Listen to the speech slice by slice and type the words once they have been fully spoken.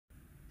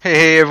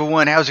Hey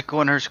everyone, how's it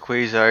going? Hurst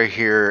Quayzar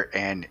here,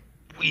 and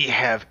we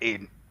have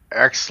an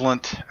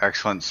excellent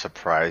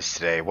surprise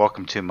today.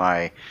 Welcome to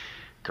my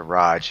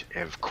garage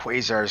of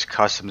Quayzar's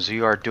Customs.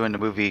 We are doing a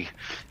movie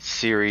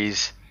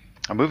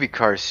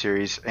car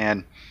series,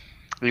 and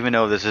even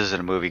though this isn't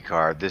a movie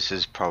car, this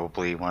is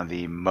probably one of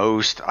the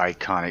most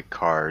iconic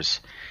cars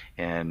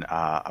in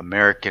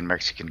American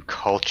Mexican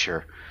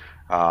culture.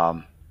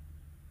 Um,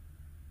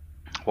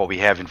 what we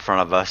have in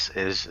front of us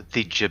is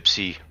the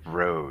Gypsy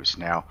Rose.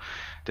 Now,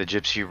 the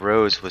Gypsy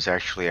Rose was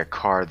actually a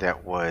car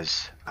that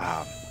was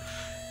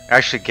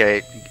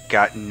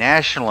got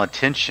national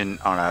attention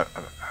on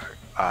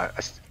a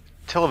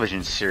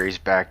television series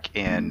back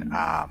in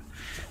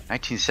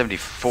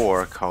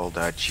 1974 called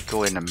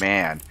Chico and the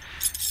Man.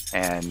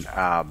 And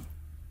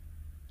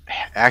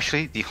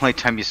actually, the only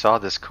time you saw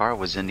this car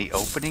was in the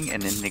opening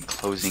and in the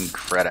closing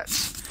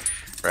credits,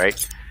 right?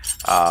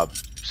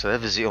 So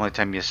that was the only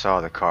time you saw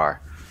the car.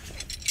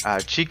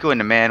 Chico and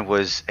the Man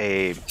was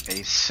a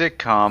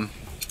sitcom.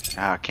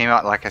 Came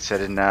out, like I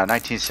said, in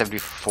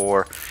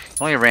 1974. It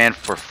only ran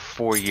for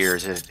 4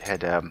 years. It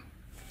had, I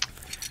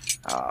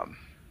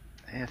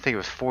think it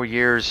was 4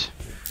 years,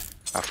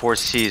 4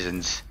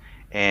 seasons,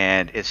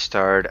 and it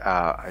starred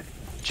a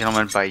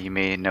gentleman you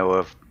may know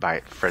of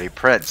by Freddie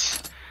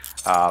Prinze.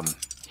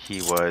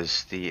 He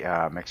was the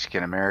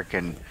Mexican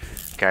American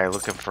guy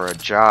looking for a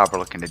job or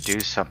looking to do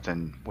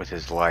something with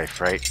his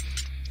life, right?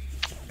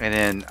 And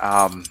then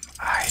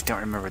I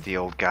don't remember the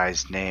old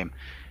guy's name,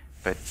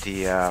 but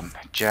the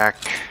Jack.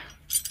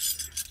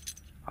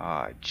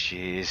 Oh,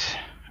 jeez.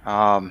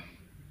 Dang,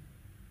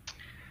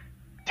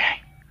 I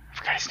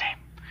forgot his name.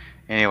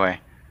 Anyway,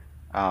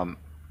 I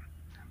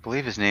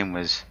believe his name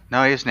was.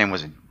 No, his name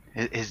wasn't.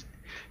 His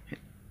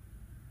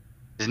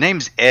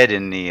name's Ed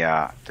in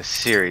the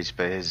series,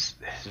 but his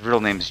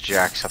real name's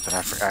Jack something.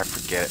 I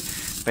forget it.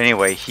 But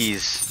anyway,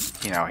 he's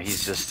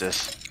just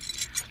this.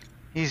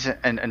 He's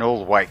an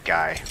old white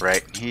guy,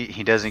 right?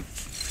 He doesn't.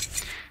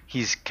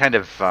 He's kind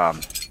of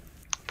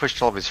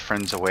pushed all of his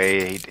friends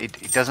away. He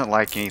doesn't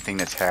like anything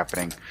that's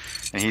happening,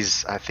 and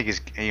I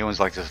think he owns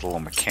like this little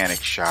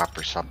mechanic shop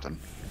or something.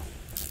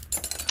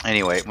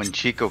 Anyway, when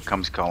Chico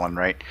comes calling,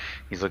 right,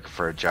 he's looking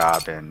for a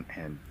job, and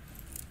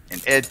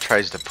Ed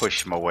tries to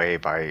push him away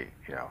by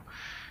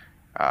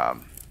I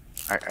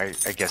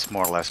guess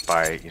more or less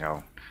by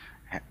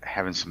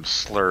having some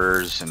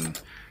slurs and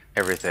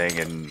everything,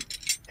 and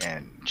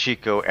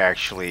Chico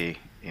actually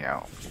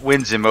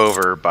wins him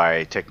over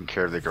by taking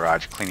care of the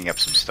garage, cleaning up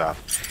some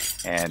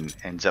stuff, and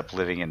ends up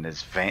living in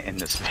this van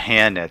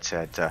that's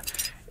at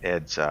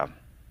Ed's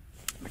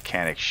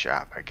mechanic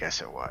shop, I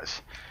guess it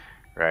was,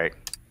 right?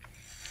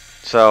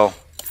 So,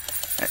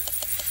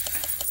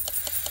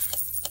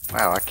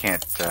 wow, I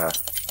can't.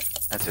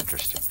 That's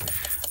interesting.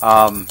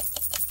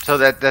 So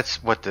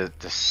that's what the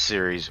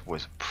series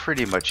was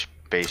pretty much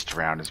based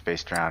around. Is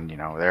based around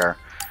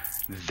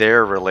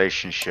their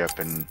relationship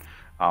and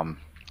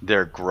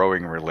their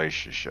growing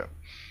relationship.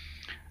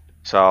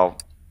 So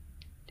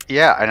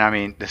yeah, and I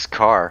mean this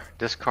car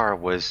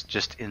was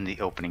just in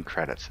the opening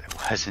credits. It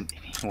wasn't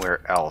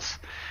anywhere else.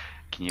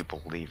 Can you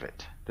believe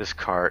it? This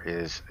car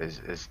is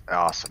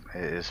awesome.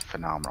 It is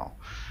phenomenal.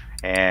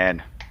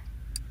 And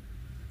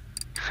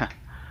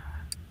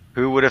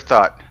who would have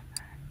thought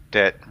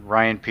that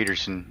Ryan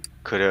Peterson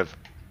could have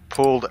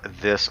pulled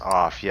this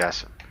off?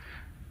 Yes,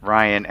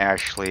 Ryan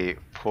actually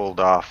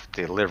pulled off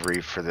the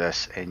livery for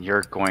this, and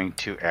you're going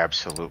to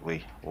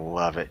absolutely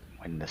love it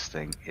when this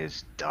thing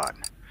is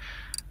done.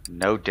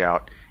 No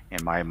doubt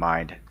in my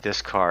mind,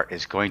 this car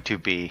is going to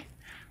be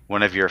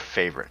one of your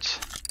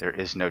favorites. There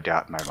is no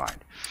doubt in my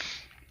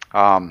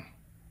mind.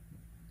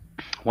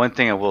 One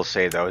thing I will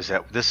say though is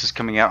that this is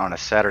coming out on a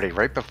Saturday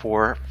right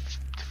before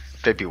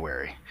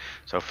February.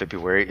 So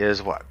February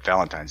is what?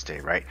 Valentine's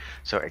Day, right?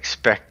 So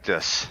expect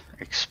it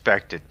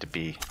to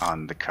be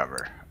on the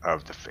cover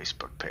of the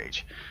Facebook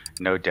page.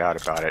 No doubt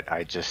about it.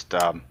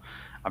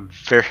 I'm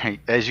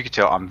very, as you can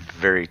tell, I'm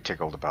very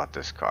tickled about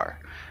this car.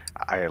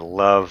 I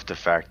love the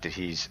fact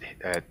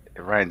that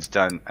Ryan's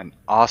done an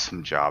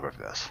awesome job of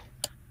this.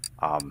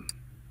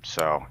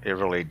 So it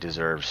really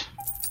deserves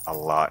a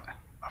lot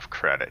of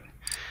credit.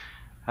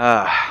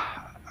 Alright,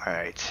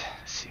 let's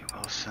see,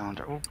 well,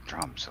 cylinder, oh,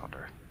 drum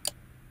cylinder.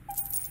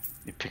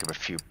 Let me pick up a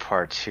few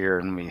parts here,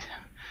 and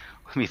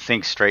let me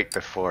think straight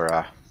before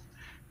I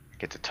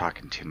get to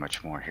talking too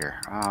much more here.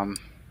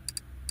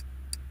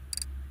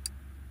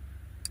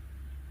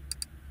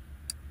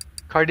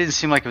 Car didn't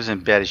seem like it was in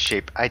bad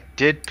shape. I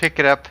did pick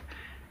it up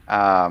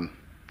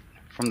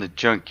from the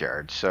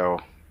junkyard,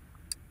 so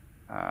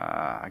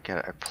I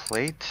got a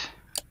plate,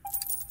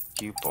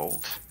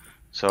 U-bolt.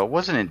 So it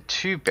wasn't in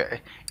too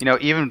bad.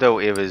 Even though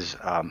it was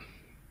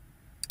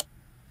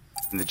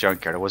in the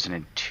junkyard, it wasn't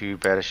in too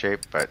bad a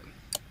shape, but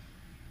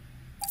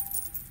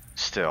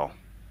still,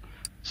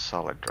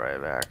 solid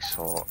drive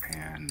axle,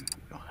 and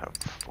we'll have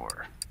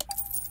 4.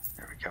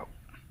 There we go.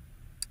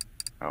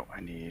 Oh,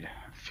 I need a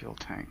fuel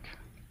tank.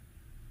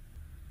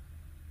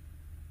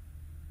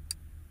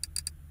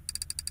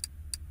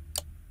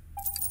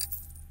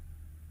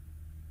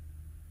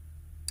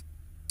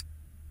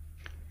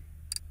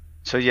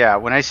 So yeah,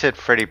 when I said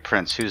Freddie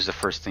Prinze, who's the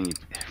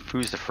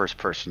first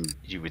person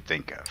you would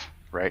think of,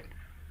 right?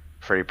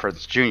 Freddie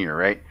Prinze Jr.,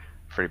 right?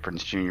 Freddie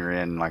Prinze Jr.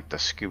 in like the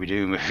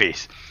Scooby-Doo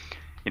movies.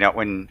 You know,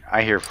 when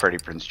I hear Freddie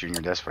Prinze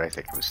Jr., that's what I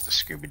think. It was the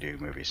Scooby-Doo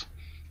movies.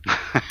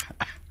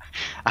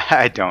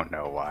 I don't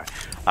know why.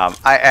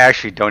 I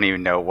actually don't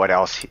even know what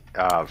else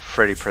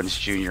Freddie Prinze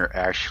Jr.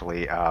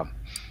 actually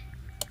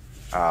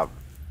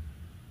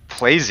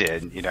plays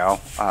in. You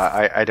know,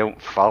 I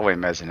don't follow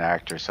him as an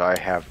actor, so I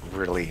have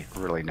really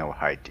no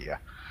idea.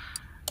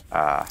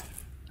 Let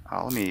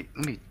me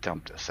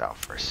dump this out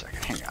for a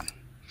second. Hang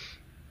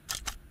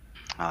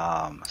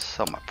on.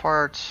 Sell my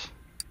parts.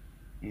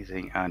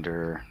 Anything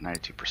under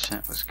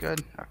 92% was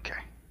good. Okay.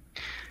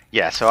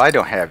 Yeah, so I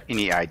don't have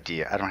any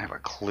idea. I don't have a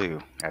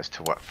clue as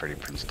to what Freddie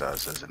Prinze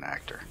does as an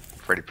actor.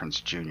 Freddie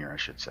Prinze Jr., I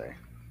should say.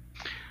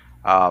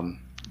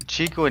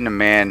 Chico and the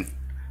Man,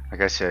 like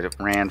I said, it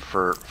ran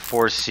for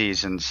 4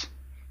 seasons.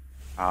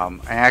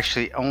 And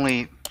actually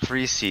only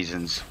 3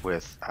 seasons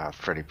with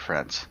Freddie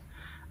Prinze.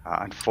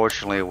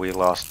 Unfortunately, we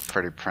lost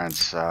Freddie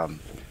Prinze.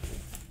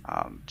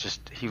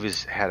 He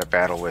had a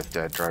battle with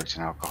drugs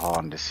and alcohol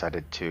and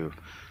decided to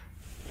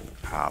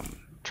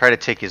try to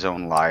take his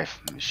own life.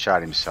 And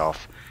shot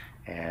himself,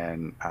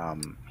 and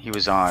he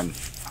was on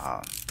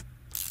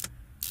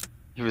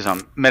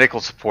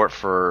medical support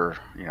for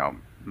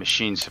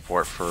machine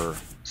support for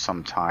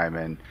some time,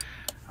 and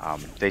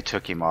they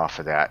took him off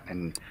of that,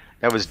 and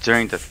that was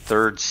during the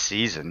 3rd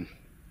season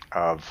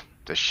of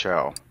the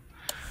show.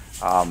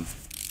 And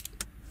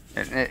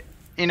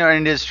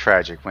it is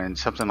tragic when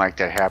something like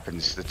that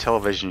happens. The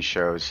television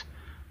shows,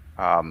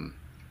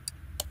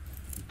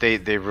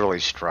 they really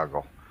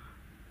struggle.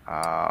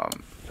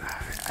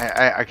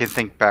 I can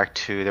think back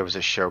to, there was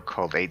a show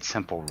called 8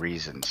 Simple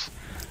Reasons.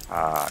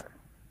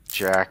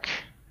 Jack,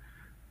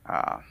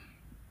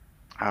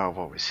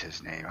 what was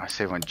his name? I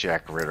say when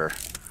Jack Ritter.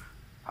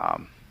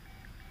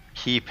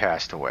 He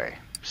passed away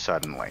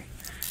suddenly,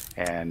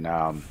 and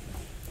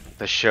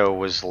the show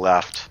was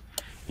left,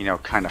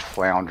 kind of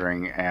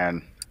floundering,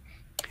 and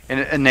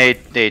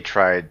they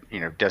tried,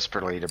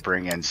 desperately to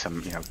bring in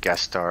some,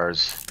 guest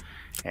stars,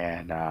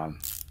 and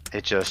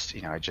it just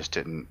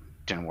didn't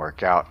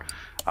work out.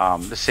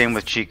 The same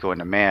with Chico and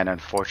the Man.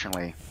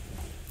 Unfortunately,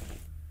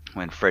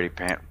 when Freddie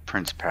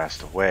Prinze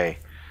passed away,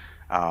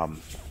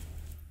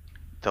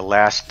 the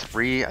last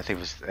 3, I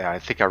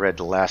think I read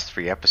the last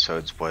 3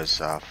 episodes was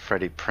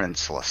Freddie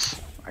Prinzeless,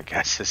 I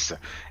guess is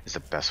the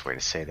best way to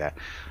say that.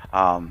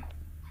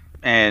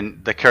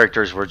 And the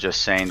characters were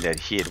just saying that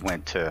he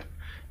went to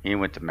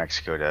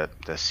Mexico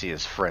to see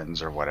his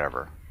friends or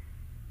whatever.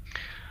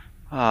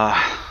 Let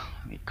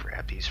me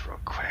grab these real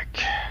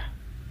quick.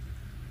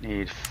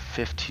 Need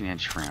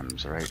 15-inch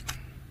rims, right?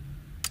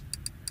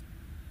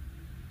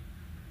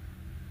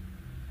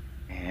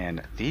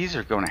 And these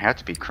are going to have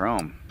to be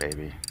chrome,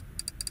 baby.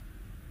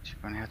 It's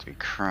going to have to be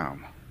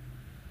chrome.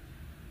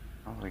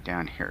 All the way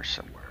down here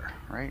somewhere,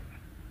 right?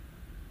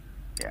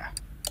 Yeah.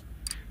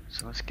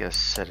 So let's get a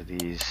set of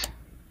these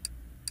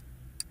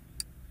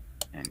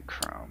in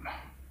chrome.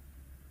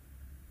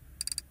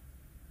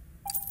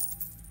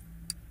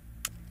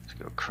 Let's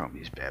go chrome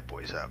these bad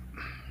boys up.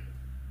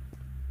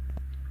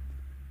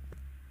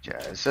 Yeah,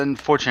 as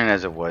unfortunate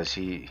as it was,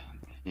 he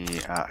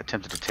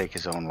attempted to take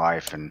his own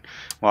life, and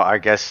well, I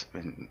guess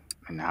in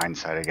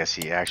hindsight, I guess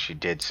he actually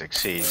did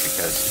succeed,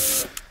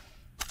 because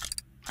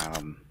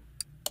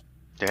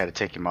they had to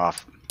take him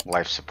off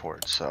life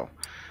support. So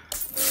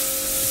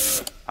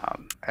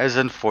as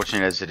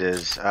unfortunate as it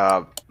is,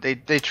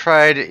 they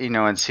tried,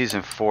 in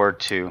season 4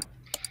 to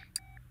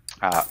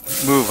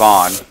move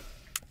on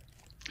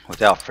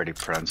without Freddie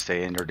Prinze.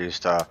 They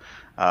introduced a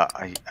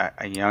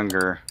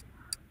younger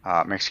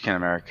Mexican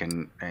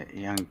American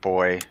young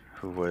boy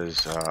who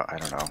was I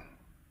don't know,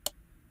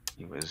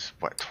 he was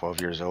what,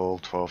 12 years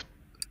old,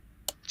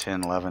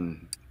 10,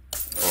 11,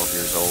 12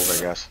 years old, I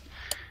guess.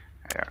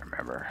 I don't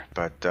remember,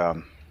 but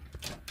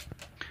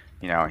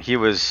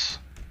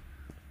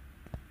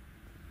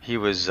he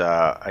was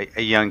a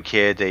young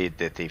kid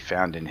that they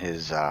found in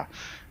his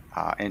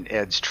in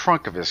Ed's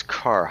trunk of his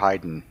car,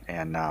 hiding,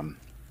 and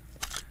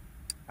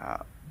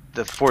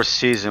the 4th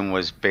season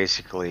was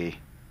basically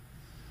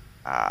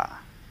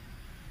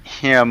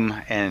him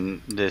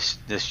and this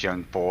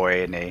young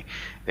boy, and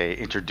they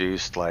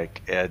introduced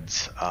like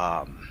Ed's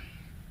I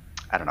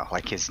don't know,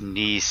 like his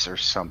niece or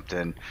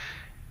something.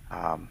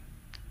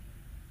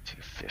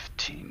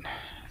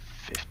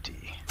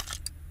 21550.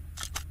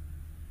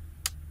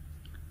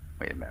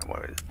 Wait a minute,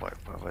 what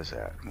was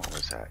that? What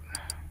was that?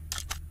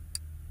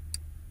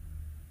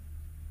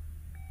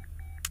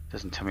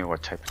 Doesn't tell me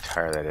what type of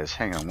tire that is.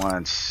 Hang on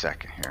one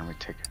second here. Let me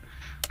take it,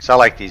 because I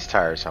like these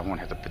tires, so I won't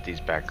have to put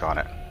these back on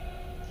it.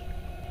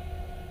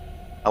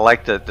 I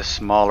like the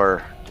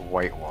smaller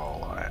white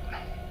wall on it.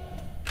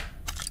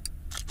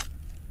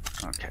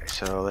 Okay,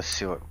 so let's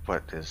see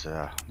what is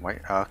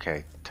white.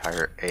 Okay,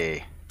 tire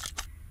A.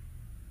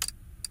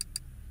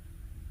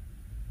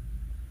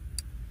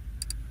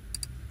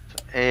 So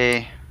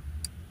A,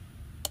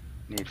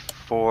 need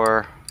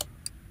 4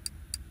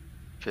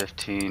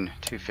 15,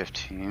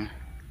 215.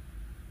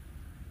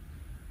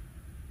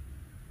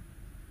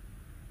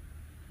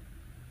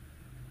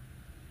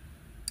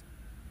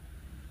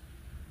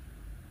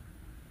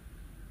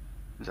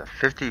 Is that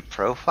 50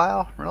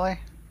 profile, really?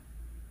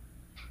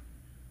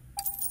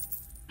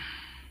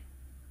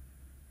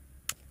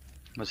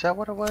 Was that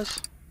what it was?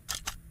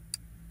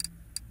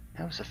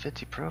 That was a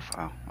 50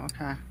 profile.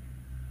 Okay.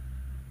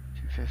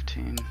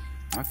 215.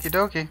 Okie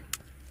dokie.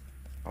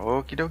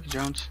 Okie dokie,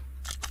 Jones.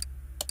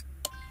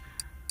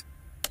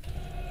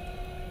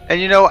 And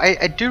you know,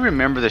 I do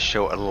remember the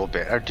show a little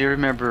bit. I do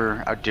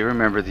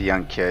remember the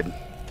young kid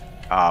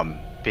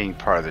being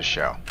part of the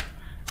show.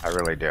 I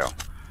really do.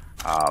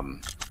 I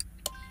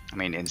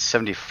mean, in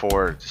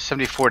 74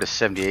 to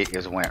 78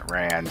 is when it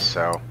ran,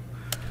 so,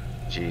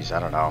 geez,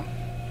 I don't know.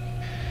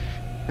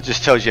 It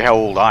just tells you how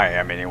old I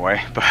am anyway,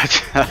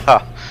 but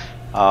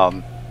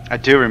I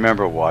do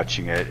remember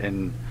watching it,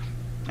 and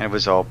it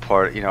was all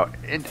part, you know,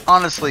 and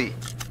honestly,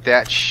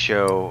 that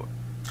show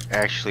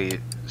actually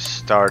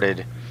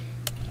started,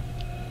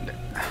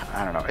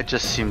 I don't know, it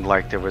just seemed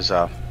like there was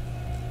a,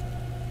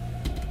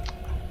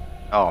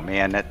 oh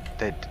man,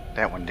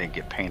 that one didn't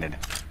get painted.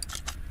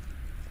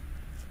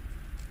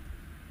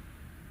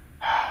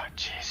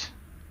 Jeez.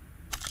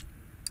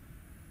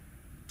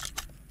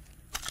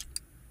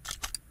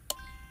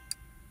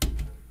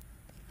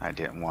 I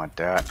didn't want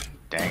that.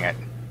 Dang it.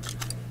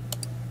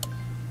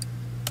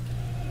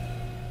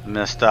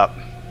 Messed up.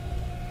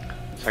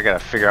 So I gotta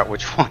figure out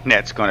which one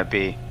that's gonna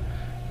be.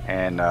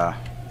 And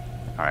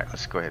alright,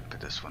 let's go ahead and put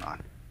this one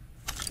on.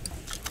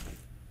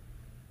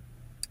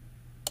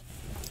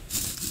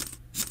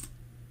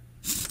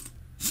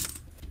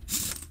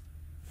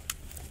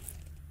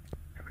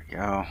 There we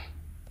go.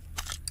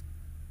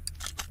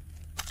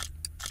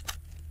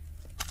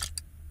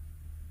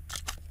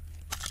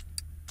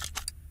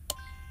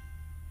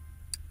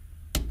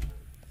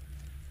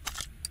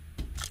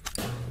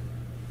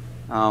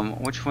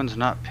 Which one's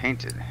not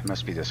painted? It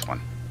must be this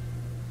one.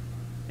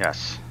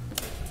 Yes.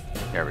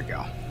 There we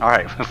go.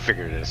 Alright, we'll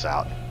figure this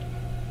out.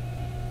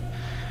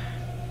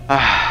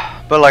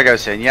 But like I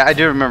was saying, yeah, I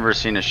do remember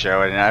seeing the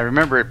show, and I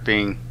remember it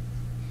being,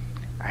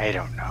 I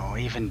don't know,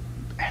 even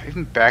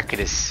back in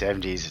the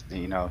 70s,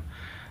 you know,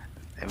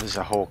 it was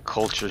a whole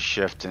culture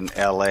shift in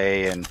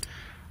LA, and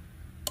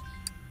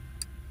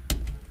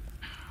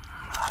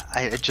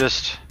I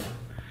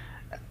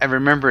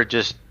remember it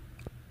just,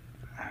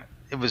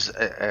 it was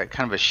a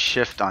kind of a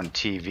shift on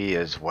TV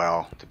as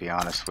well, to be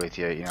honest with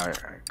you. You know, a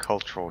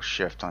cultural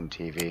shift on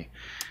TV,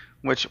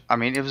 which, I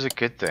mean, it was a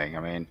good thing. I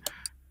mean,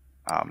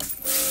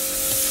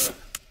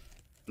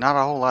 not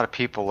a whole lot of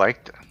people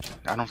liked it.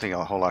 I don't think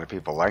a whole lot of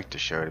people liked the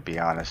show, to be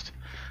honest,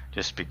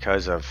 just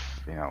because of,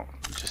 you know,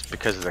 just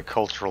because of the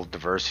cultural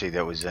diversity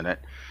that was in it.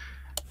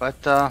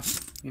 But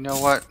you know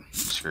what?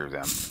 Screw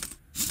them.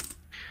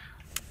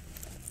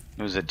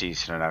 It was a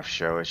decent enough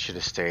show. It should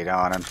have stayed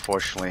on.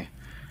 Unfortunately,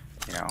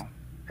 you know,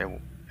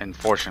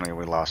 unfortunately,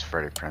 we lost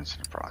Freddie Prinze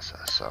in the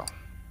process. So,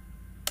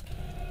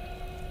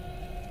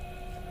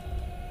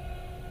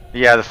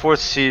 yeah, the fourth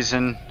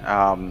season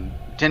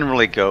didn't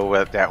really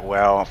go that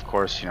well. Of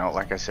course, you know,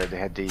 like I said, they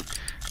had the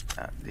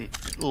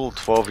little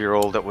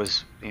 12-year-old that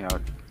was, you know,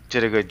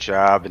 did a good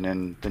job, and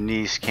then the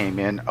niece came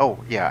in.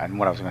 Oh, yeah, and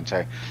what I was going to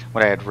say,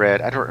 what I had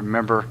read, I don't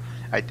remember.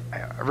 I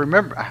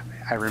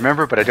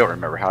remember, but I don't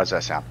remember. How does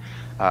that sound?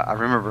 I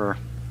remember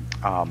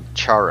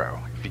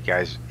Charo.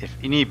 If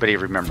anybody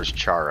remembers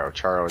Charo,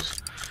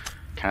 Charo's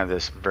kind of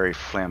this very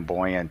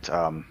flamboyant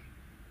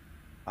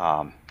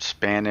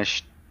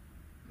Spanish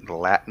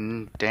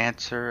Latin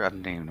dancer. I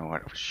don't even know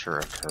what I was sure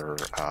of her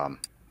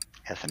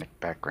ethnic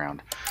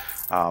background.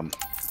 I'm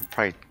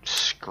probably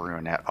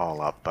screwing that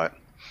all up, but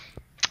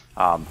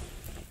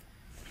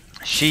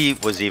she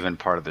was even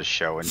part of the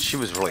show, and she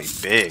was really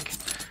big,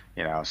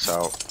 you know.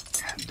 So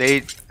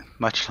they,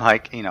 much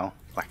like, you know,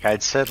 like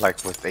I'd said,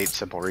 like with 8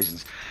 Simple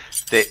Reasons,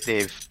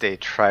 they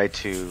tried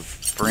to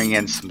bring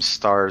in some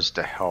stars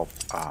to help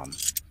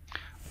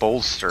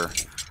bolster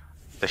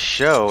the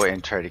show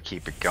and try to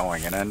keep it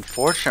going. And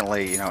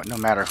unfortunately, you know, no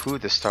matter who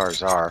the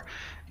stars are,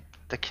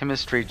 the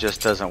chemistry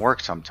just doesn't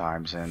work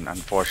sometimes. And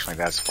unfortunately,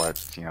 that's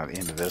what, you know, the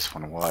end of this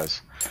one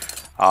was.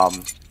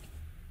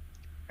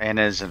 And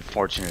as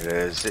unfortunate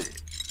as it is,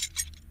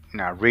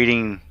 now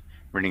reading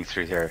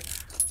through here,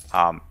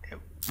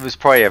 it was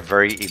probably a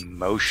very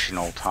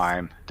emotional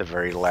time, the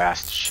very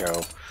last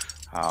show,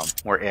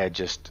 where Ed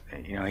just,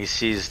 you know, he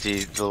sees the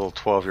little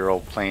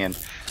 12-year-old playing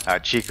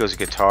Chico's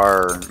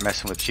guitar, or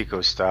messing with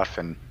Chico's stuff,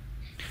 and,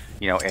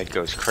 you know, Ed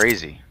goes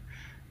crazy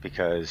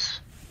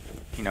because,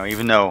 you know,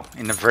 even though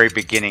in the very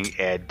beginning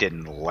Ed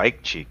didn't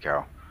like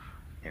Chico,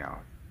 you know,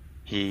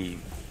 he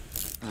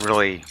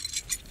really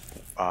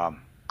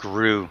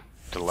grew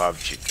to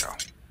love Chico,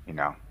 you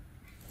know,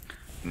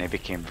 and they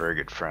became very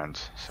good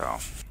friends. So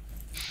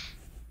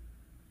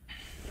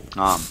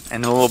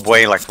and the little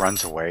boy like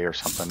runs away or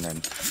something,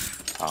 and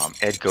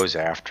Ed goes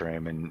after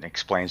him and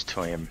explains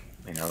to him,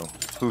 you know,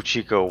 who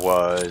Chico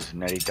was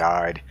and that he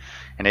died,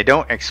 and they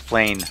don't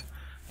explain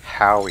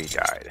how he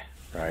died,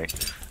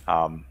 right?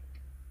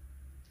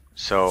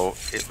 So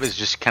it was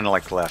just kind of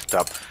like left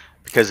up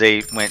because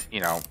they went,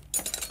 you know,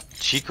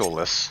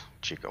 Chico-less,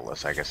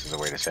 I guess is the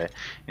way to say it.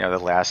 You know,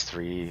 the last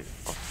 3 or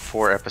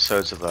 4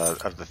 episodes of the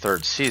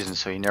 3rd season,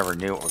 so you never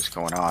knew what was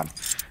going on.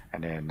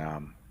 And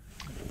then,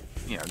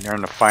 you know,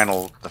 during the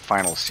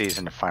final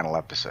season, the final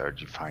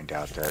episode, you find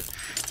out that,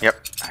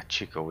 yep,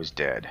 Chico was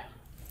dead.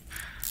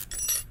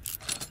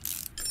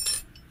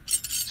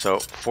 So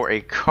for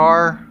a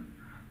car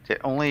that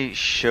only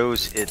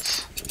shows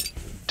its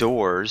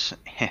doors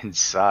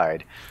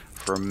inside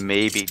for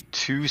maybe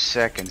 2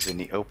 seconds in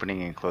the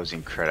opening and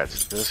closing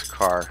credits, this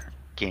car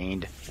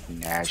gained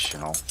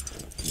national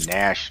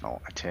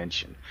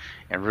attention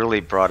and really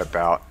brought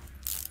about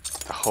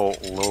the whole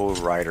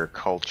lowrider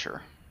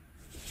culture.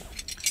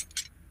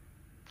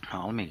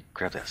 Oh, let me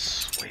grab that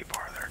sway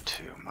bar there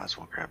too. Might as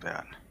well grab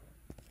that.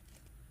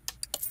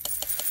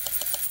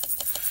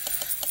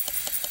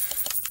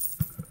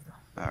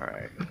 All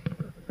right.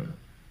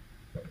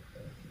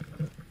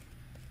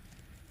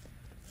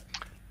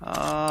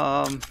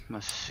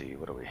 Let's see,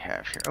 what do we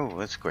have here? Oh,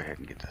 let's go ahead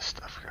and get this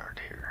stuff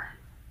started here.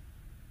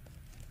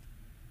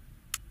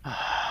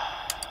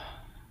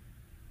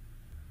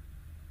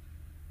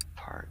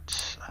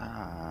 Parts,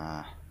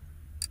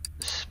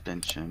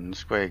 suspension.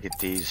 Let's go ahead and get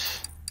these.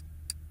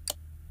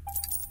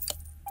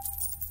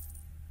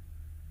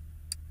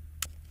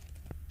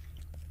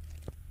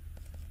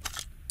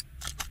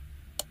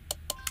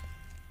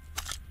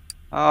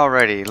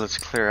 Alrighty, let's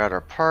clear out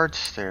our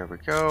parts. There we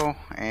go.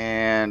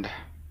 And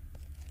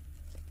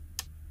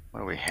what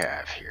do we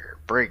have here?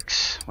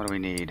 Brakes. What do we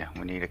need?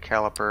 We need a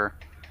caliper,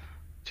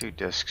 2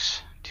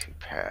 discs, 2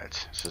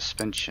 pads,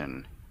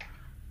 suspension,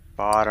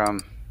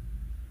 bottom.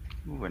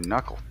 Ooh, a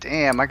knuckle.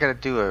 Damn, I gotta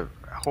do a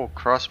whole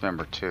cross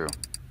member too.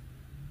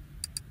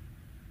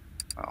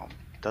 Well,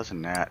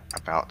 doesn't that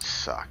about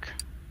suck?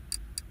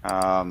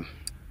 I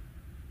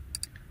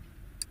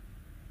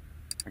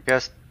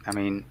guess, I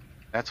mean,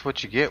 that's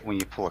what you get when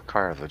you pull a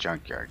car out of the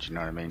junkyard, you know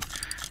what I mean?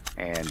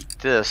 And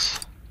this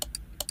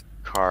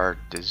car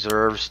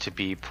deserves to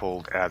be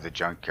pulled out of the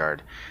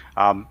junkyard.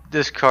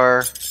 This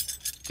car,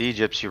 the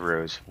Gypsy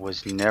Rose,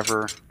 was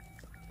never...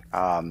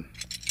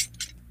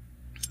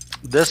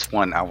 this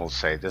one, I will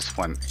say, this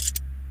one,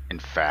 in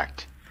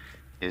fact,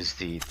 is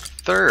the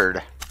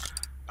 3rd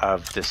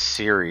of the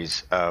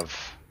series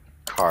of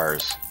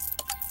cars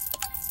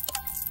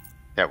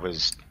that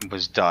was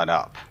done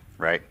up,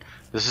 right?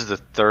 This is the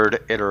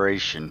 3rd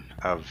iteration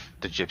of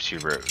the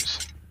Gypsy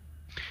Rose.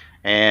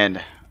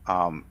 And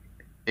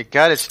it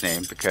got its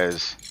name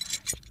because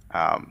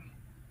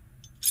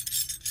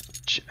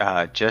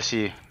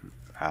Jesse,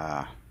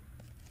 I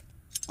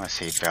want to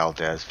say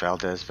Valdez,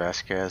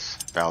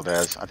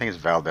 I think it's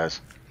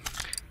Valdez.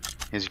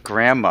 His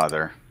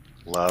grandmother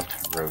loved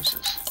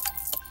roses.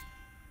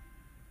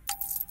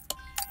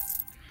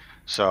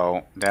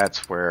 So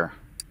that's where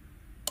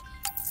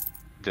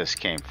this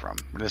came from.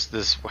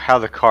 This how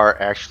the car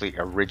actually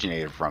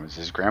originated from. Is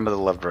his grandmother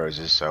loved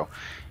roses, so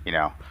you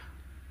know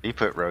he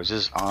put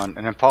roses on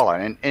an Impala,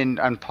 and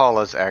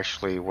Impalas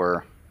actually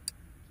were,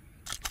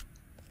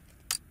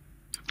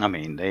 I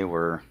mean, they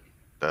were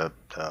the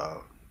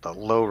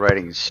low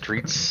riding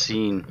street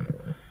scene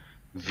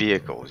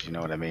vehicles. You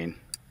know what I mean?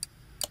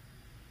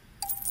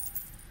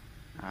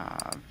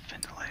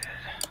 Ventilated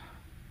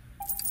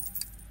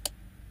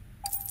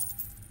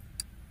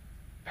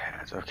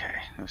pads. Okay,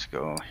 let's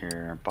go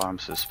here. Bottom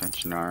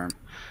suspension arm.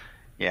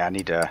 Yeah, I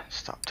need to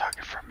stop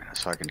talking for a minute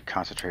so I can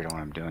concentrate on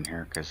what I'm doing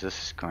here, because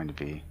this is going to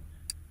be...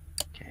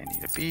 Okay, I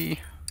need a B.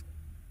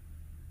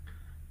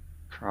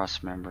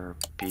 Cross member,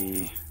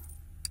 B.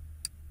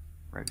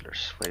 Regular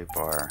sway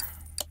bar.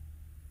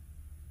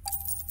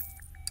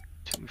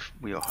 2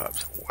 wheel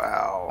hubs.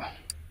 Wow.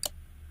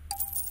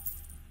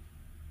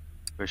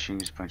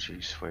 Bushings,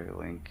 punchy, sway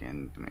link,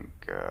 and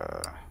link,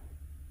 oh,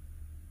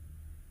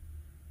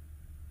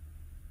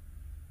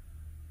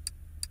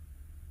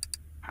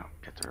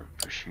 get the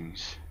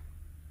bushings.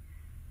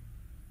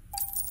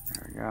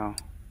 There we go.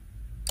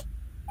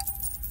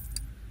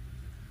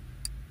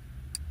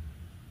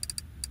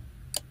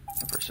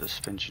 Upper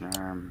suspension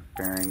arm,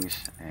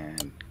 bearings,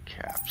 and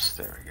caps.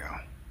 There we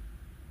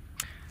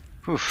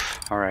go.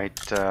 Oof. Alright,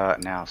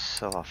 now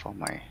sell off all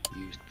my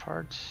used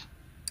parts.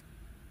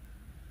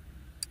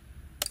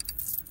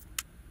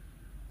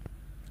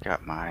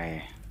 Got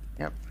my,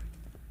 yep,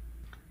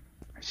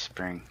 my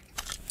spring.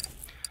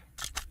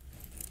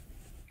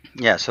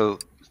 Yeah, so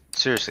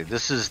seriously,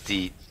 this is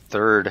the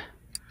 3rd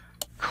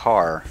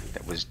car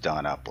that was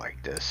done up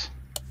like this.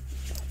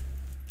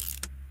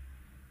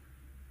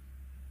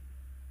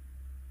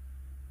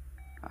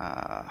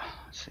 Let's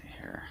see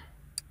here.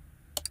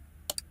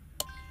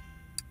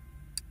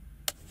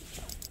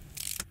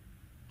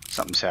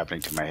 Something's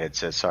happening to my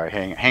headset. Sorry,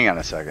 hang on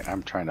a second.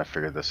 I'm trying to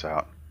figure this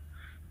out.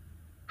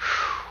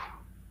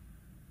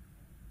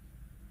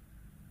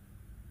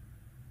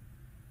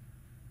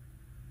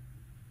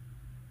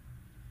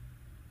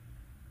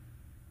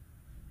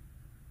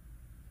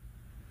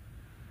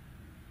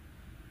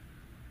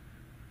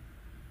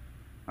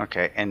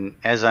 Okay, and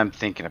as I'm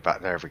thinking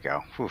about, there we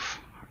go. Oof,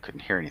 I couldn't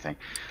hear anything.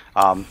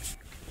 And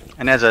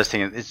as I was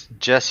thinking, it's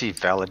Jesse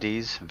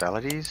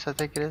Valides, I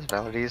think it is,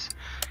 Valides.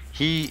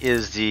 He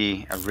is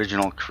the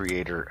original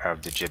creator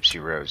of the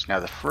Gypsy Rose. Now,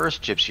 the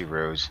first Gypsy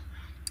Rose,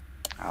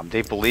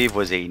 they believe,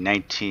 was a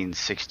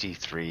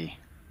 1963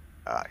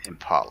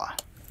 Impala.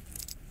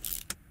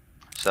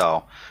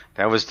 So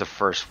that was the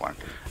first one.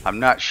 I'm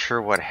not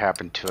sure what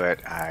happened to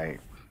it. I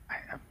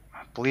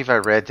believe I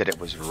read that it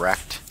was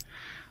wrecked.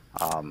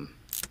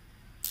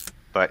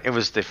 But it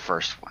was the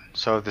first one.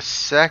 So the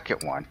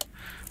second one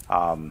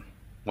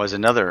was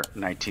another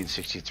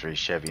 1963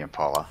 Chevy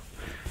Impala,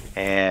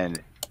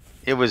 and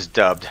it was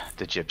dubbed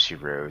the Gypsy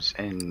Rose.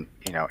 And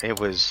you know, it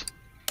was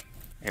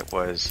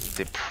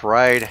the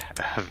pride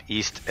of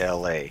East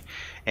LA,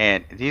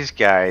 and these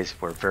guys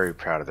were very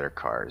proud of their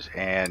cars.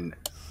 And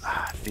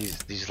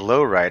these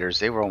lowriders,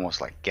 they were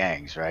almost like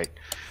gangs, right?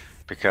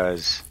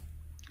 Because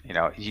you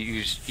know,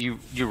 you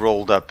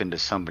rolled up into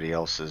somebody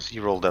else's,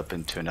 you rolled up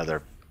into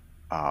another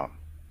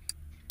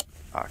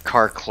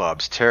car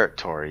club's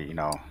territory. You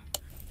know,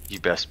 you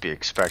best be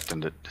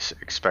expected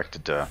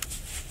to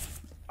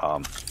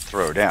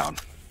throw down.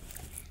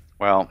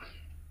 Well,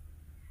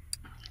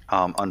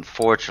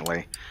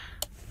 unfortunately,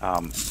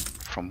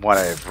 from what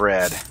I've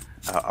read,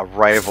 a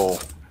rival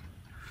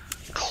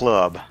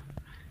club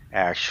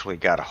actually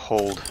got a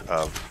hold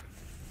of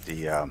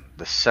the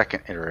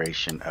second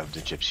iteration of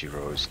the Gypsy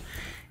Rose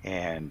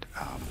and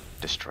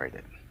destroyed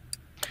it.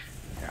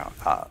 You know,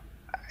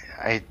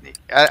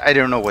 I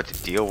don't know what the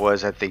deal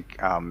was. I think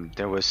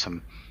there was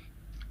some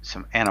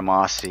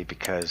animosity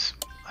because,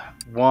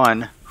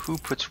 one, who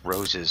puts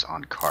roses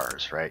on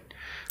cars, right?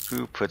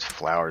 Who puts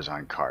flowers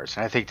on cars?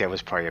 And I think that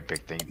was probably a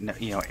big thing.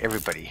 You know,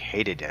 everybody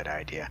hated that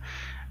idea,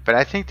 but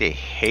I think they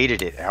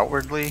hated it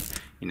outwardly,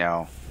 you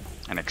know,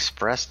 and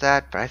expressed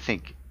that. But I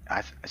think,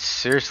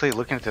 seriously,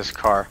 looking at this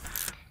car,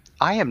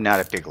 I am not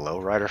a big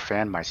lowrider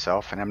fan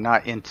myself, and I'm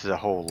not into the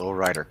whole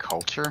lowrider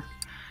culture.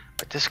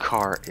 But this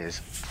car is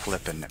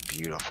flippin'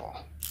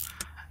 beautiful,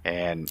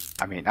 and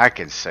I mean, I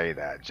can say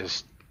that.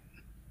 Just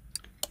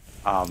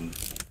and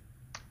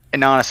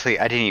honestly,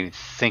 I didn't even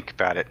think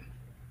about it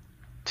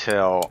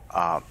till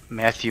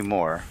Matthew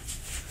Moir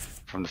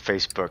from the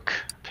Facebook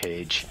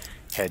page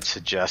had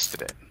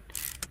suggested it,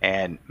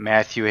 and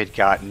Matthew had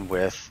gotten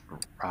with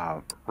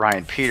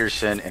Ryan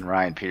Peterson, and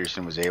Ryan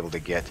Peterson was able to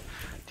get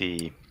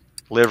the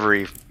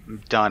livery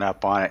done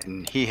up on it,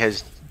 and he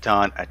has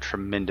done a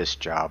tremendous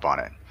job on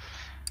it.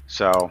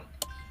 So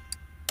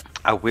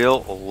I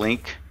will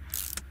link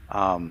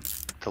the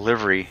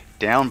livery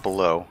down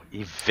below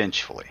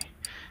eventually.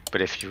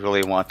 But if you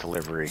really want the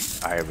livery,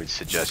 I would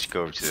suggest you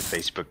go over to the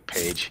Facebook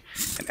page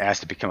and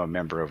ask to become a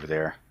member over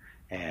there.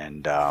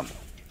 And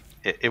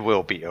it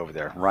will be over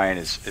there. Ryan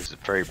is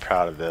very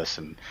proud of this,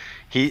 and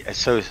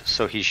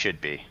so he should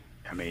be.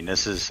 I mean,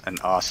 this is an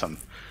awesome.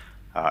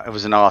 It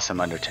was an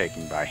awesome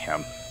undertaking by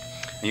him,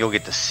 and you'll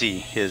get to see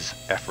his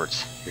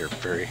efforts here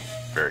very,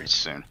 very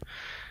soon.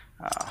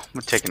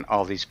 I'm taking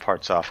all these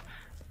parts off.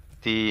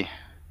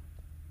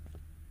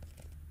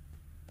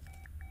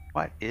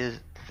 What is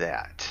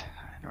that?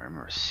 I don't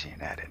remember seeing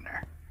that in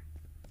there.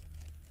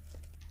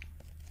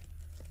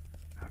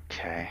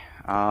 Okay.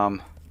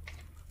 Let's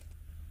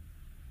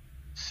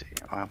see.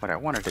 What I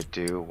wanted to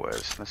do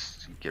was,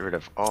 let's get rid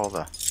of all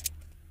the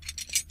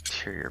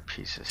interior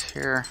pieces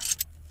here.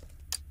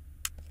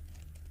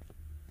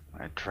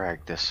 I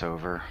drag this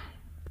over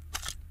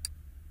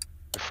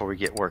before we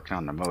get working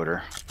on the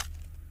motor.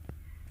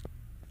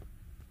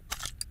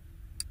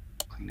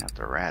 Clean out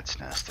the rat's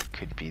nest that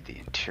could be the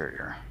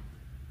interior.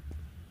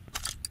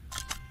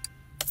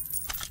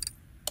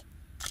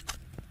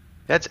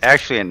 That's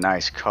actually a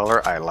nice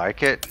color. I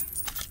like it,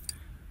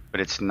 but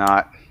it's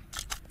not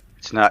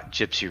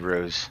Gypsy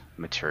Rose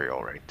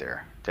material right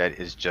there. That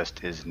is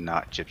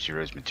not Gypsy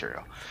Rose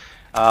material.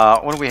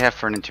 What do we have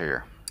for an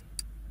interior?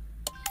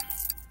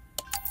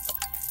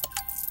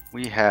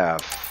 We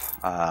have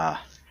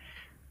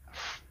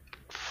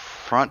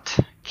front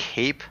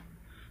cape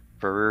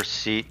for rear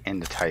seat in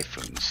the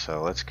Typhoon.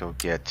 So let's go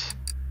get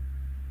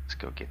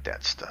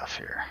that stuff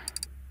here.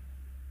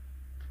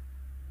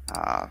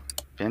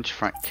 Bench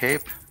front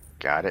cape,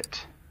 got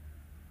it.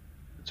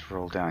 Let's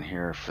roll down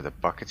here for the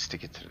buckets to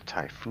get to the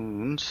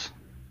Typhoons.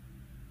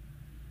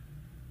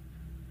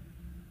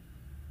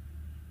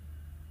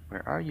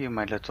 Where are you,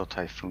 my little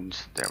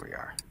Typhoons? There we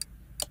are.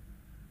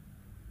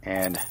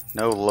 And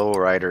no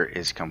lowrider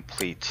is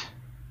complete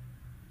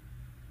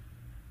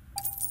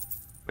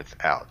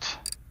without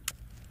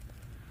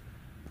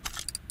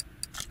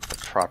the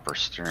proper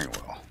steering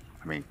wheel.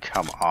 I mean,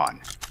 come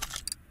on.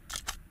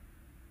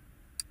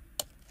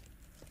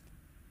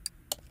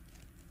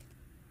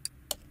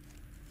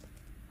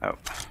 Oh.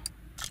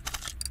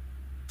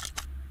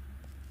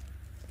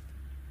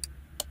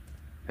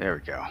 There we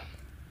go.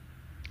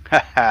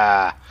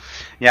 Haha.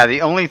 Yeah,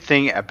 the only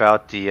thing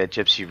about the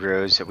Gypsy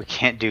Rose that we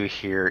can't do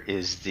here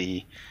is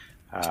the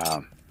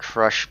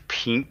Crush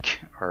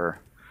Pink, or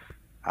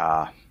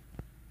I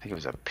think it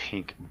was a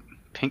pink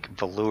pink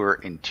velour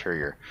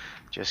interior.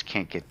 Just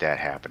can't get that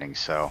happening,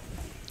 so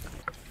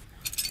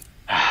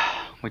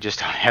we just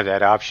don't have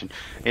that option.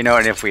 You know,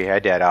 and if we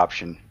had that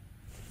option,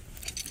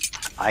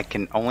 I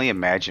can only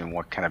imagine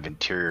what kind of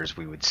interiors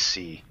we would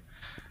see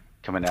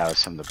coming out of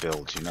some of the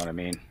builds, you know what I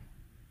mean?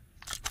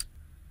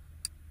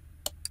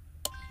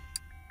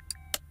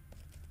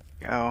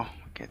 Go,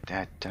 get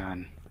that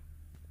done.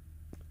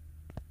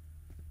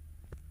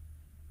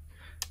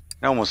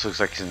 It almost looks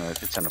like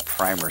it's in a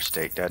primer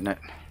state, doesn't it?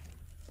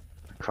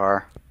 The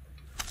car.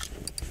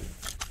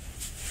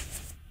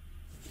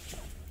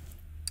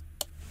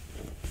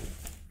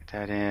 Get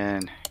that in,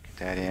 get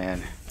that in,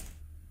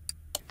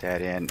 get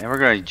that in. And we're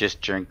going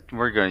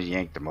to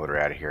yank the motor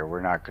out of here.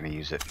 We're not going to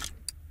use it.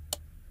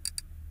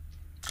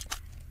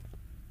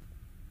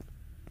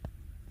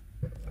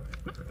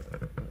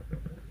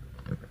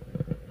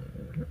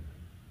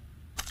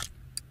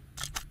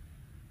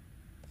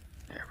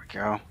 There we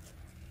go.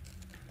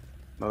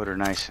 Motor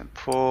nice and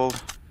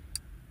pulled.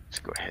 Let's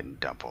go ahead and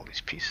dump all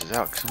these pieces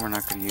out because we're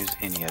not going to use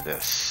any of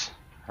this.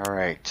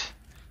 Alright.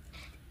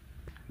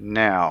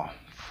 Now,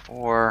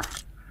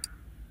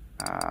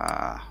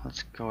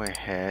 let's go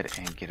ahead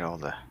and get all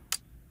the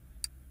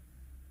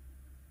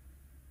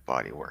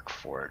body work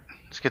for it.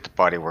 Let's get the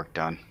body work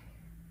done.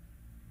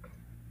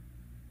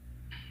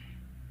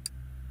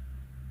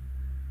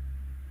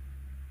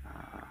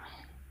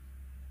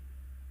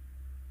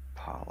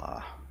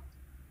 Impala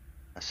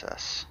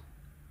SS.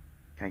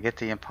 Can I get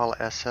the Impala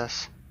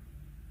SS?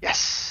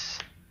 Yes.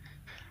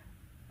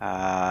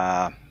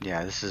 Yeah,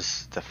 this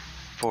is the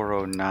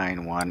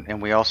 409 one,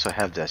 and we also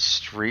have the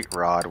street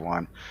rod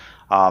one.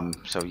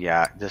 So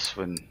yeah, this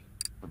one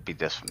would be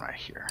this one right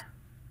here.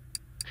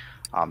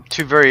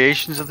 Two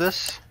variations of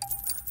this,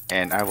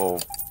 and I will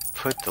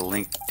put the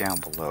link down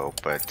below,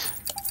 but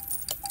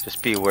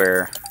just be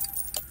aware.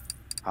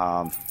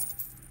 Yeah,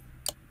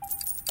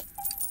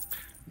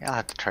 I'll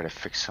have to try to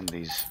fix some of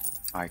these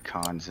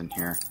icons in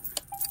here.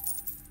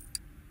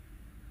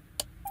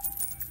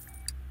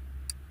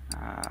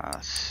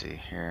 Let's see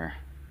here.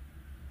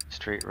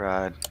 Straight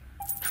rod,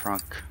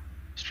 trunk,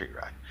 street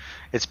rod.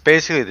 It's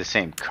basically the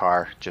same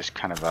car, just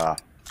kind of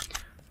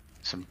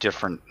some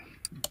different,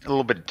 a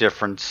little bit of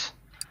difference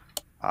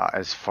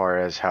as far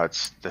as how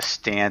the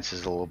stance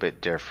is a little bit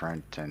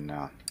different,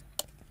 and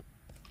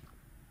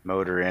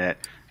motor in it.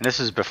 And this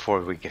is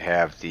before we could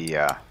have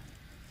the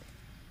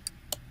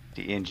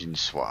engine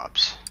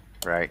swaps,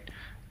 right?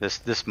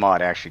 This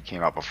mod actually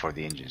came out before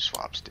the engine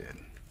swaps did.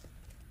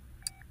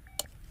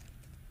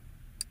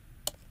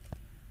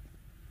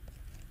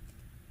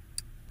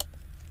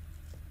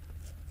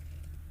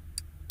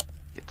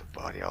 Get the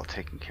body all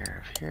taken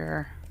care of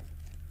here.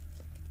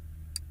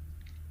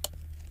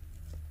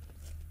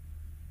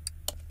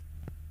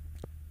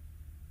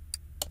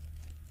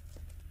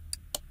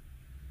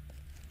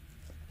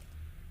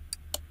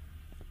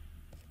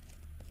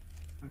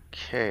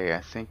 Okay,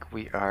 I think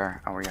we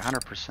are we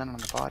 100% on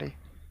the body?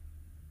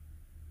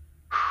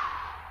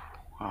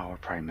 Oh, we're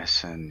probably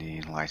missing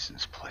the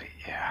license plate,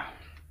 yeah.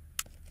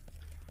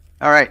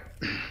 Alright.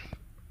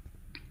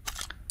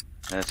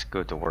 Let's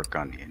go to work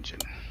on the engine.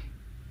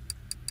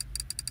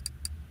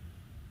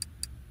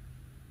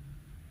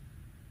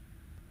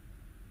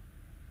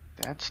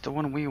 That's the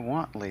one we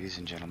want, ladies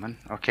and gentlemen.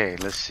 Okay,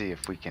 let's see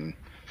if we can...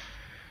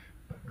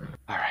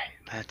 Alright,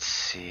 let's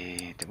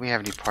see. Do we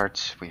have any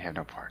parts? We have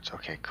no parts.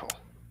 Okay, cool.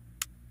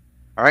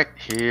 Alright,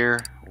 here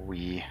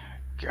we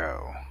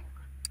go.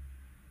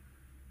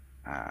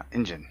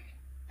 Engine.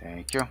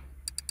 Thank you.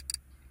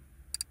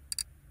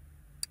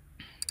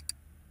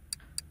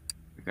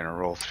 We're going to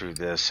roll through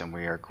this, and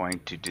we are going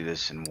to do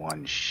this in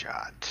one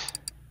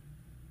shot.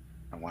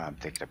 And while I'm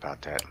thinking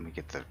about that, let me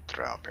get the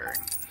throttle bearing.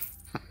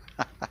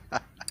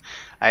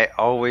 I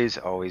always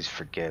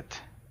forget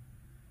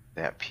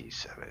that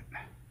piece of it.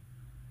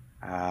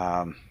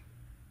 I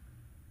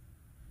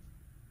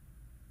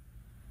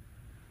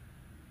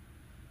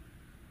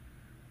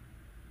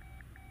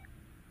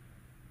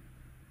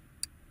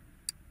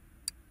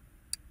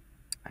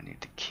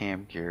need the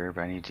cam gear,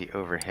 but I need the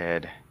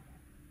overhead.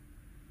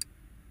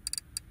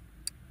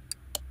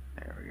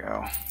 There we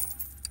go.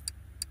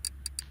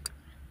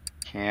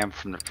 Cam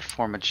from the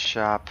performance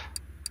shop.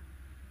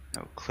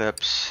 No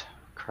clips.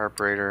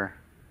 Carburetor.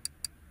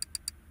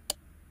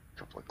 A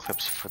couple of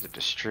clips for the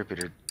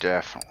distributor,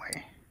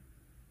 definitely.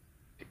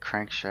 The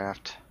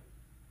crankshaft.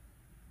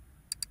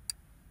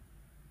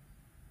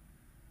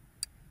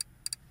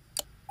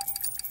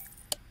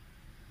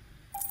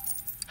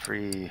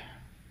 Free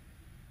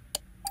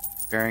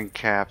bearing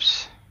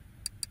caps.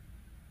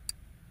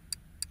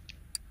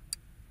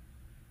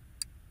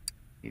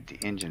 Need the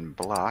engine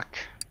block.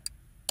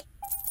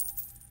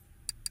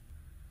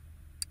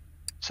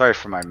 Sorry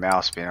for my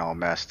mouse being all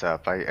messed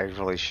up. I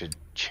really should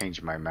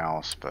change my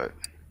mouse, but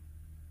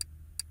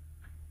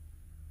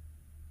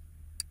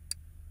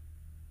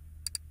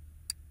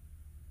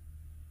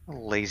a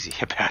little lazy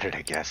about it,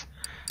 I guess.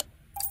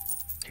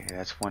 Okay,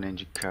 that's one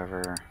engine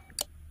cover,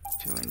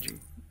 two engine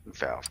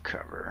valve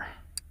cover.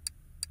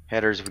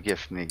 Headers we get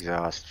from the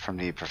exhaust, from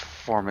the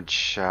performance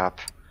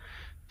shop.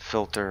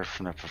 Filter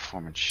from the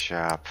performance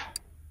shop.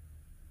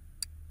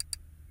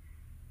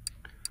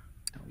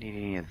 Don't need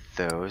any of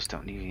those.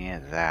 Don't need any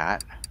of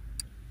that.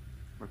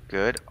 We're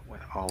good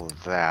with all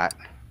of that.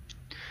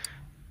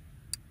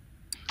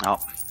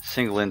 Oh,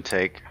 single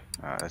intake.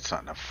 That's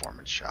not enough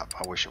performance shop.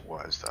 I wish it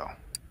was, though.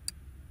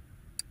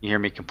 You hear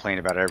me complain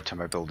about it every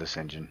time I build this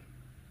engine.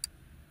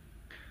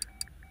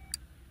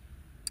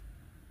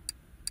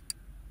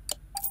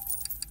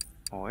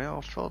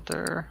 Oil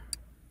filter.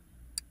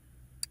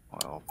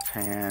 Oil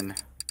pan.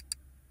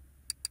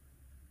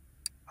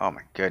 Oh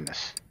my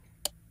goodness.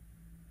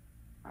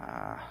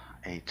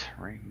 8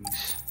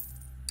 rings.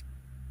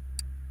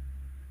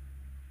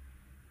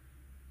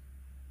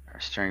 Our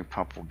steering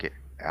pump will get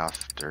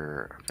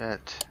after a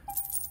bit.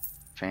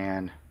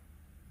 Fan.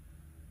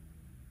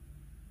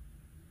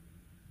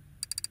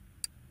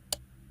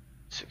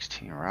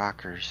 16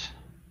 rockers.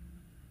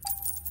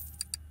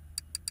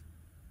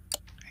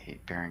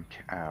 8 bearing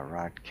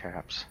rod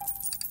caps.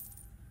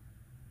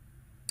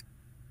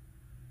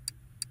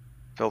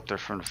 Filter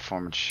from the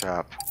performance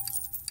shop.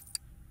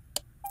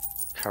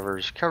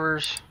 Covers.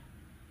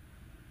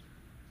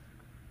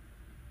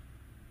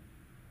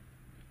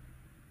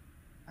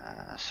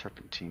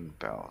 Serpentine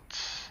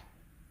belts.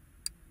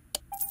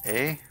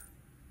 A.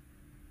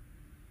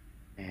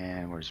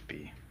 And where's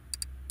B?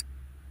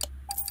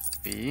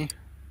 B.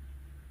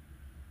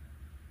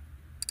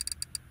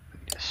 I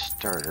need a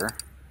starter.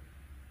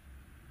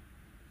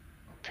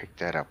 I'll pick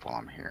that up while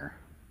I'm here.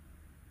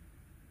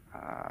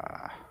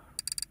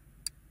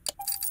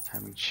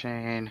 Timing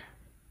chain.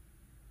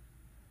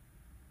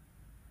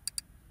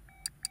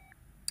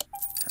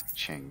 Timing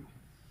chain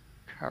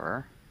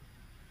cover.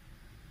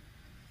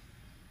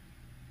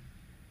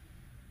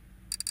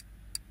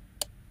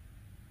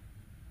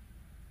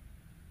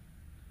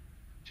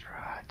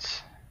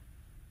 Rods.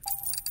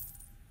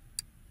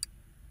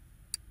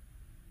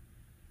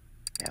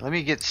 Yeah, let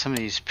me get some of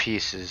these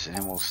pieces,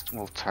 and we'll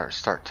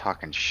start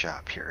talking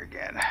shop here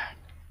again.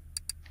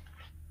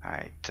 All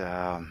right.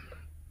 To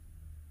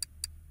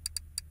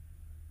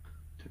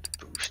the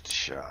boost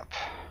shop.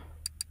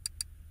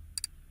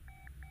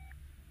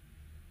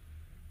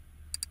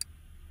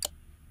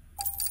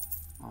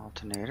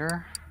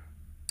 Alternator.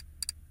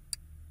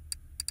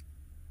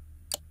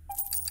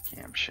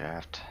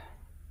 Camshaft.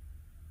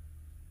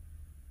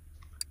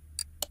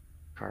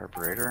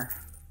 Carburetor.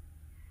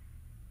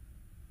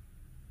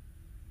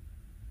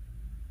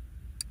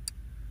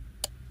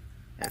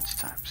 Heads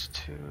times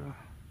 2.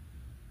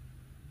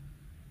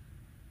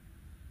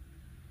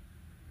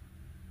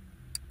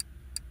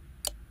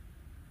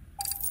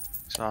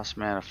 Exhaust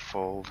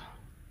manifold.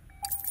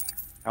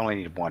 I only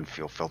need 1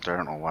 fuel filter. I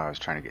don't know why I was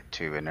trying to get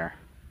 2 in there.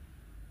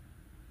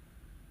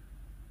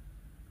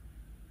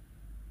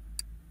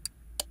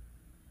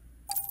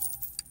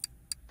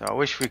 So I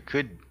wish we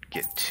could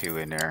get 2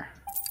 in there.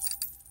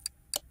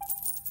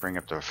 Bring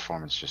up the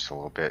performance just a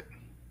little bit.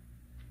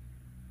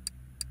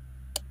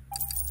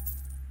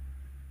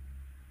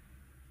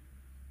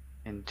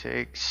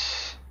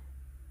 Intakes.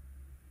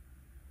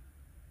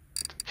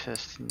 Get the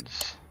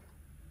pistons.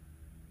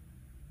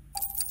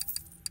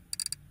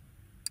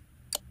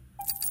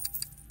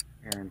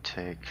 Air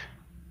intake.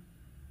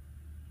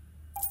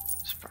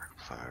 Spark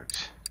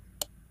plugs.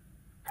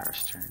 Power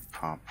steering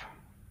pump.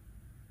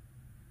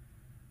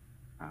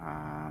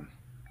 I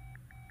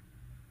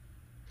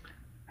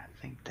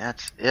think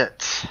that's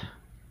it.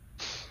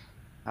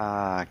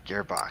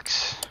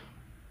 Gearbox.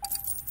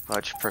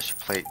 Clutch, pressure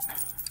plate,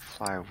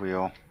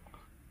 flywheel.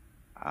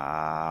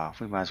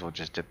 We might as well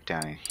just dip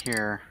down in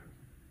here.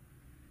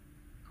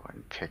 Go ahead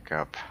and pick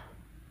up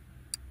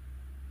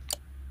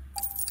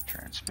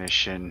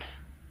transmission.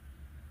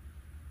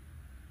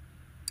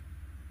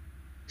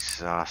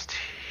 Exhaust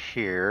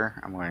here.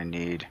 I'm going to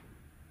need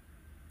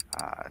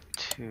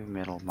 2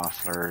 middle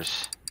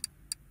mufflers.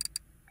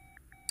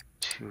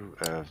 2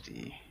 of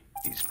these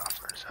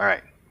mufflers. All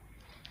right.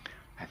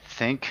 I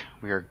think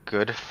we are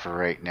good for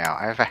right now.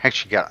 I've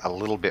actually got a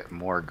little bit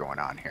more going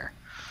on here.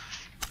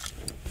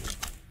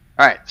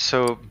 All right,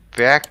 so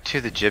back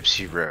to the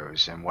Gypsy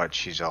Rose and what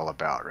she's all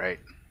about, right?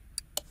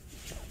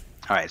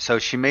 All right, so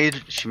she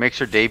makes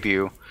her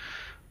debut.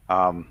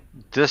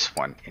 This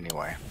one,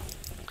 anyway.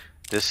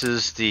 This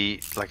is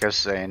the, like I was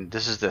saying,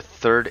 this is the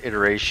 3rd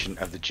iteration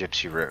of the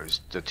Gypsy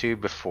Rose. The 2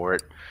 before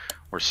it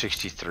were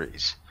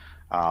 63s.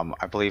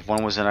 I believe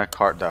one was in a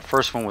car. The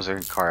first one was in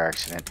a car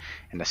accident,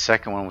 and the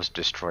second one was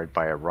destroyed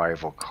by a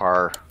rival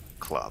car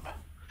club.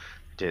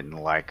 Didn't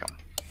like them.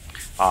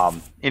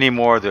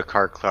 Anymore, the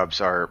car clubs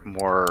are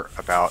more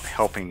about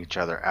helping each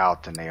other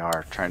out than they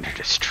are trying to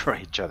destroy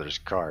each other's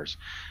cars.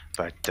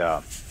 But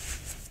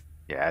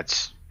yeah,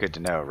 it's good to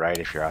know, right?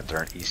 If you're out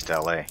there in East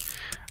LA.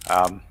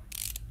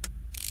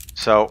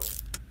 So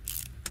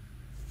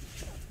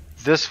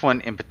this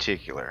one in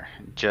particular,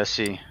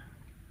 Jesse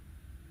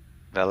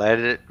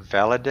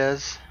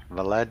Valadez.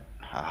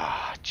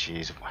 Ah,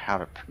 jeez, how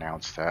to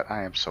pronounce that?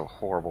 I am so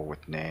horrible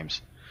with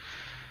names.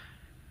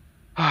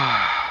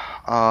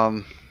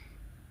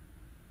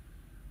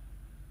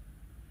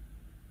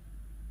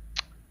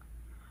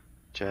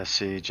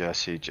 Jesse.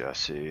 Jesse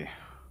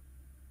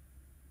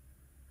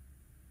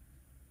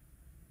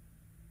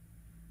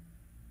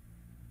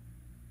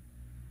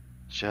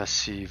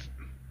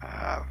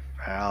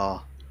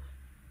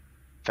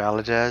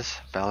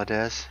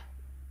Valadez.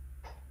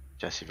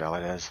 Jesse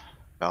Valadez.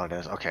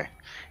 Okay.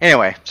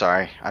 Anyway,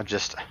 sorry. I'm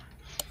just,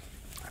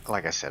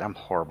 like I said, I'm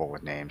horrible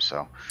with names.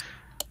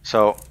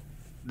 So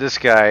this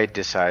guy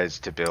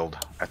decides to build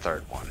a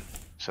third one.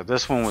 So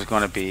this one was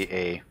going to be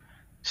a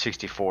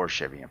 64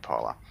 Chevy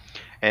Impala.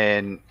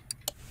 And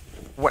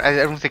what I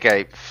don't think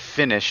I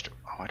finished.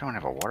 Oh, I don't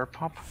have a water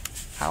pump?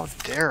 How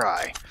dare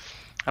I?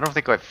 I don't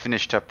think I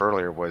finished up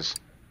earlier was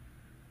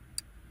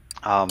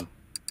the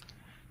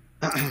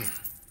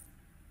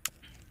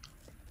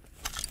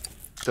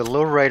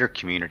lowrider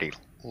community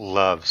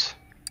loves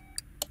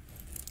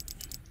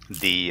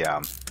the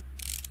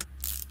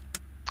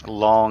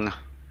long,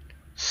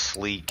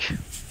 sleek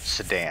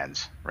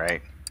sedans,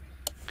 right?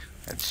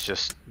 It's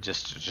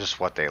just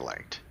what they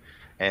liked,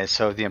 and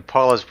so the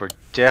Impalas were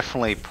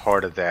definitely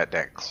part of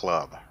that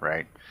club,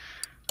 right?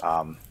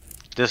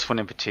 This one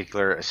in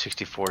particular, a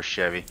 64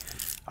 Chevy,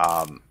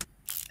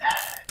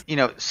 you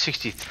know,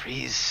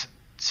 63s,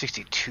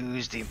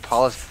 62s, the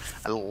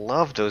Impalas. I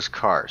love those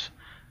cars.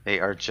 They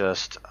are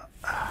just,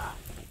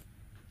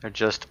 they're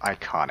just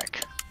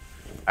iconic.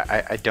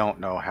 I don't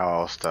know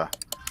how else to.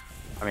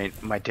 I mean,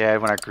 my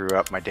dad, when I grew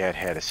up, my dad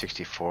had a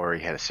 64,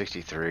 he had a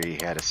 63,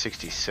 he had a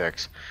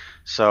 66.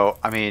 So,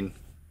 I mean,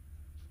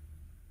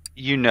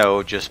 you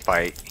know, just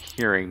by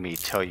hearing me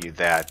tell you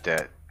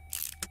that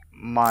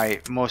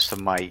most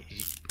of my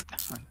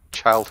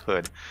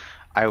childhood,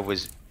 I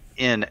was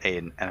in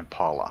an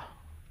Impala,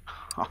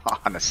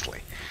 honestly.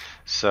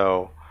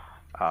 So,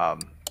 I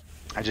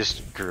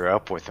just grew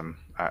up with them.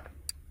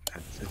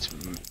 It's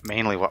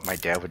mainly what my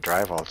dad would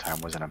drive all the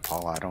time was an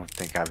Impala. I don't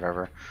think I've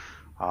ever.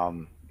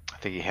 I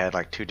think he had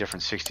like 2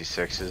 different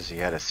 66s. He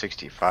had a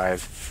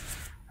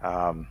 65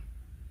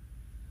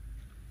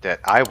 that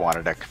I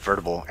wanted, a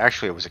convertible.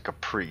 Actually, it was a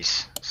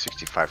Caprice,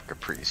 65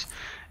 Caprice.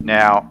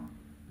 Now,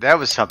 that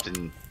was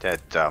something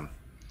that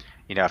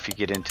you know, if you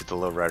get into the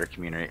lowrider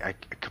community, a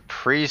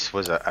Caprice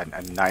was an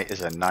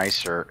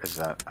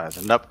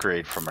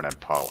upgrade from an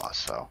Impala.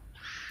 So,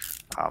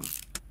 in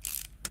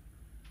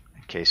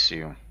case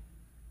you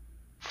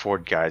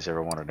Ford guys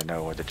ever wanted to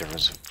know what the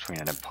difference between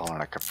an Impala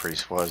and a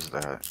Caprice was,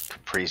 the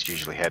Caprice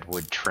usually had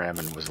wood trim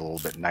and was a little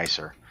bit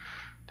nicer.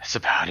 That's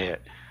about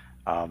it.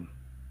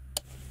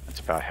 That's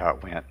about how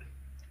it went.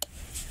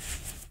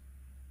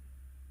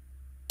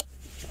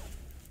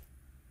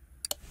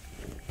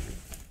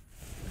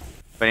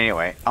 But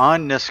anyway,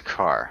 on this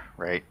car,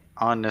 right?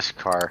 On this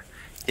car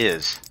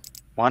is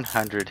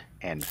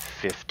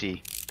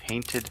 150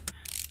 painted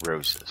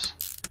roses,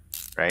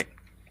 right?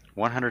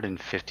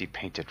 150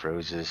 painted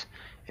roses.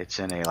 It's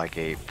in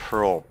a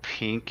pearl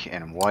pink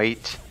and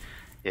white.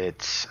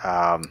 It's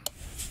and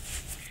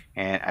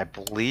I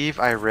believe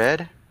I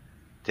read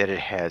that it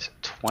has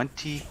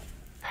 20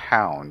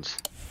 pounds.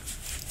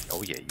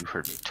 Oh yeah, you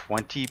heard me.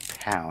 20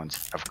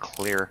 pounds of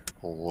clear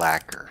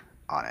lacquer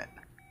on it.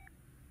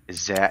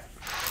 Is that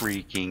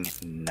freaking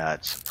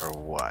nuts or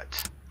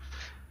what?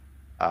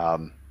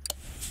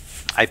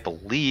 I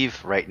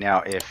believe right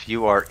now, if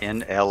you are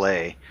in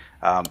LA,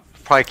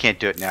 probably can't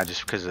do it now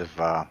just because of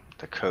the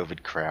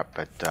COVID crap,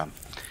 but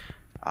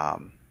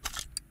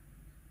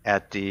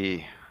at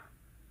the,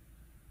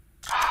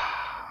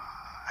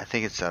 I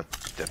think it's the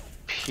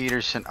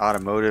Peterson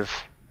Automotive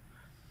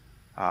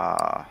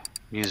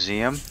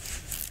Museum,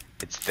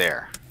 it's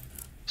there.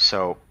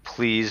 So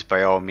please,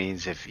 by all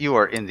means, if you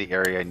are in the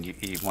area and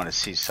you want to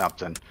see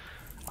something,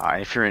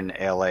 if you're in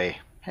LA,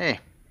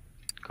 hey,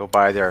 go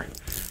by there,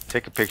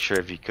 take a picture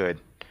if you could,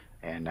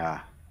 and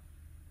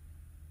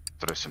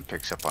throw some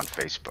pics up on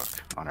Facebook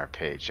on our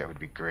page. That would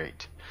be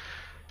great.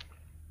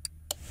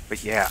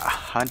 But yeah,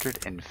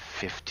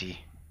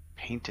 150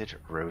 painted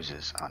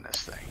roses on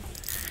this thing.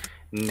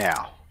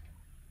 Now,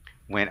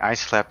 when I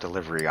slap the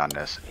livery on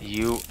this,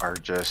 you are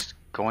just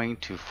going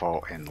to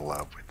fall in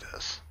love with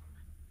this.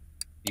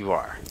 You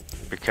are,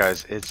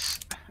 because it's,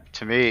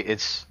 to me,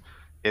 it's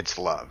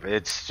love.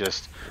 It's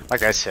just,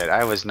 like I said,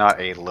 I was not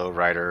a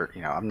lowrider,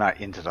 you know, I'm not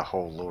into the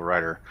whole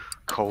lowrider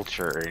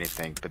culture or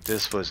anything, but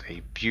this was a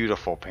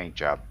beautiful paint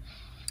job.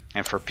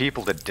 And for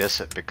people to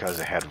diss it because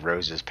it had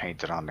roses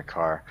painted on the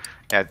car,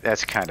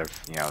 that's kind of,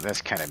 you know,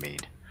 that's kind of mean.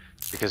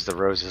 Because the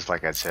roses,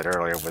 like I said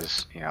earlier,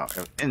 was, you know,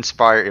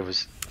 inspired, it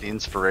was, the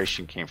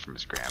inspiration came from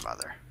his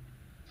grandmother.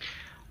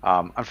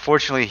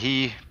 Unfortunately,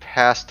 he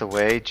passed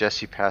away,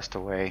 Jesse passed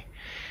away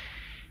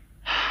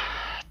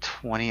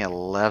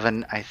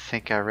 2011, I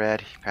think I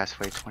read. He passed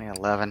away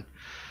 2011.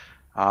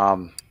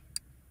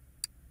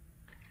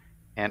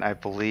 And I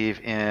believe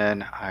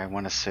in, I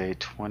want to say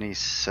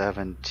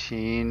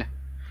 2017.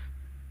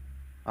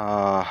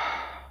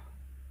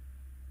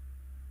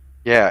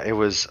 Yeah, it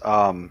was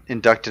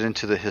inducted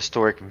into the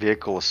Historic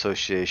Vehicle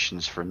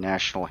Associations for the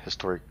National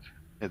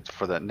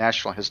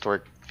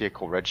Historic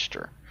Vehicle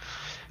Register.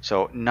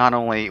 So not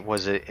only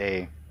was it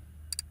a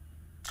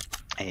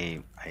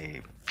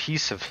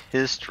piece of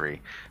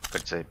history,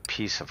 but it's a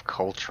piece of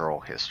cultural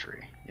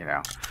history, you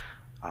know.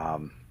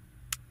 Oh,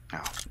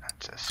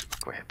 that's this.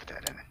 Go ahead, put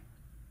that in.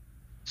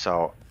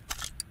 So,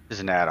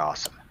 isn't that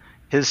awesome?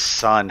 His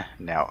son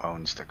now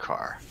owns the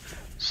car.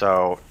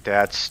 So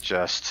that's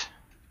just,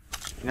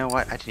 you know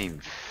what? I didn't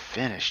even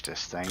finish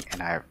this thing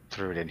and I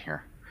threw it in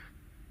here.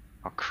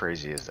 How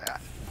crazy is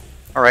that?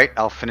 Alright,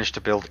 I'll finish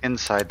the build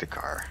inside the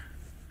car.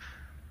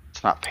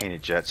 It's not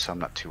painted yet, so I'm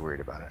not too worried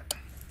about it.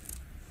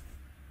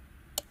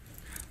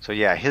 So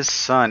yeah, his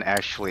son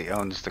actually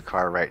owns the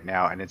car right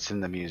now and it's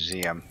in the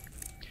museum.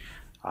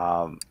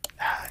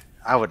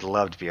 I would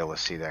love to be able to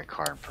see that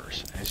car in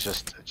person. It's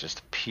just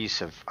a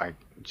piece of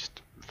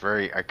just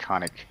very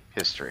iconic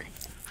history.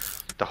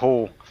 The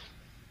whole,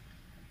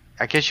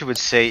 I guess you would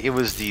say, it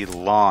was the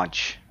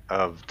launch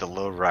of the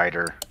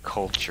lowrider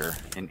culture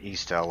in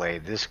East LA.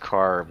 This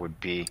car would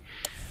be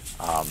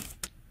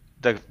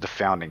the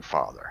founding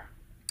father.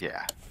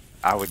 Yeah,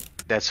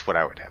 that's what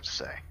I would have to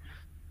say.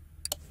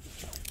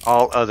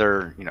 All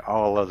other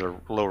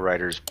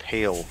lowriders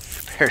pale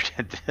compared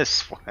to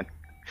this one.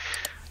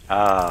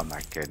 Oh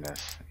my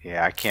goodness.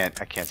 Yeah, I can't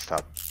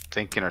stop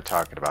thinking or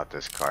talking about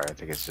this car. I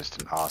think it's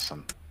just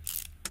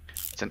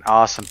it's an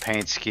awesome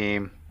paint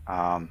scheme.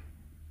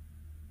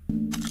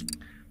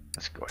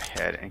 Let's go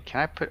ahead and can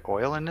I put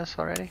oil in this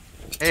already?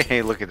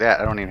 Hey, look at that.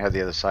 I don't even have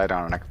the other side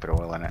on and I can put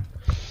oil in it.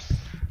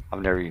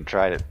 I've never even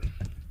tried it.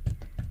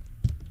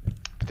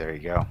 But there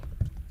you go.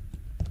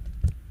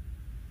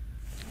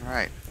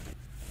 Alright.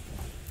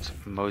 Let's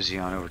mosey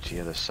on over to the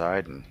other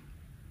side and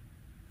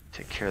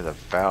take care of the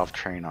valve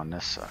train on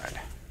this side.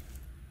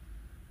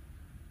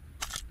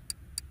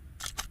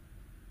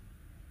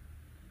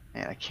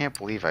 Man, I can't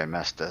believe I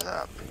messed that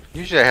up.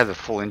 Usually I have the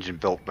full engine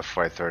built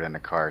before I throw it in the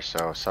car,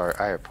 so sorry,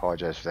 I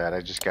apologize for that.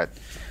 I just got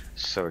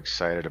so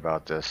excited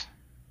about this.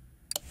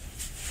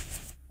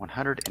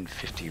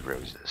 150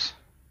 roses.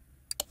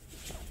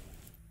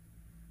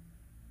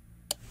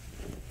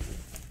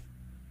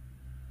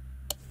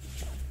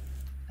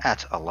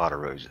 That's a lot of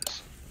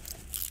roses.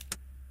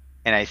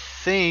 And I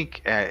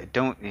think, I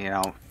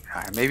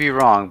may be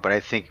wrong, but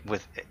I think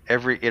with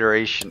every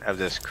iteration of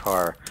this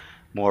car,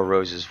 more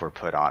roses were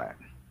put on it.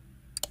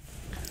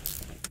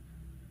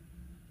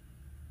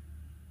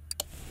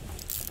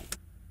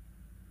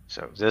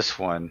 So this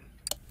one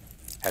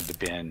had to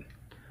been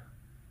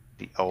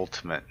the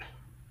ultimate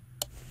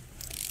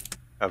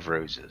of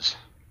roses.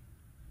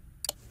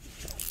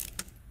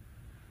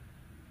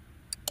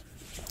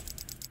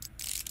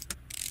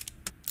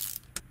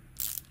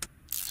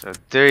 So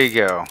there you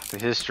go, the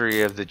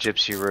history of the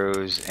Gypsy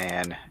Rose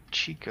and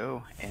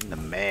Chico and the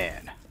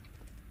Man.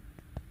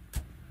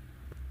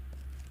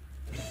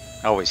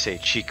 I always say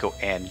Chico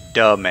and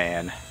the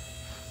Man,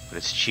 but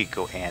it's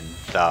Chico and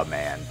the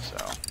Man, so.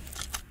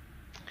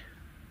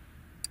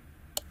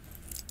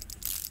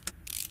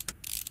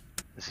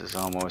 This is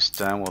almost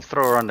done. We'll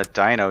throw her on the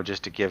dyno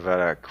just to give it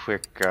a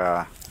quick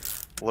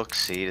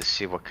look-see to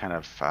see what kind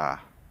of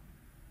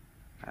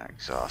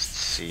exhaust.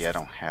 See, I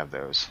don't have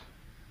those.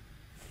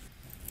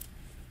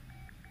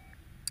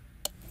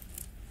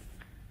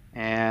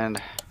 And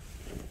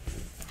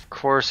of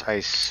course I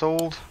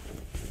sold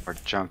or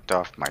junked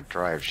off my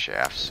drive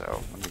shaft,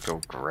 so let me go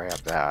grab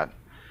that.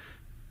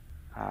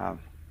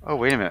 Oh,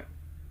 wait a minute.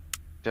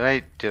 Did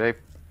I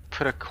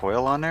put a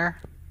coil on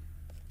there?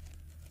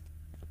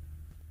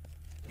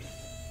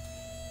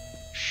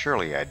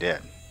 Surely I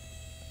did.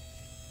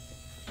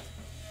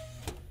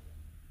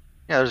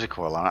 Yeah, there's a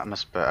coil on it.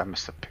 I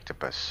must have picked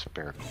up a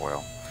spare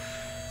coil.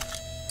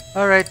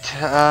 All right.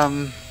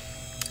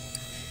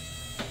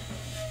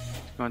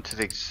 Going to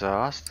the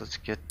exhaust. Let's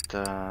get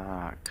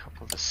a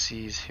couple of the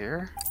C's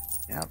here.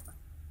 Yep.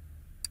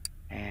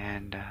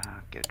 And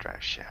get a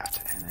drive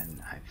shaft, and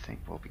then I think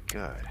we'll be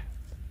good.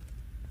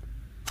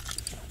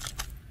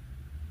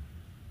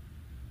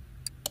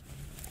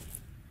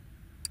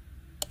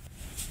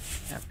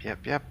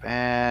 Yep,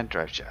 and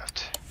drive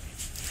shaft.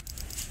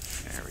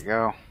 There we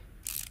go.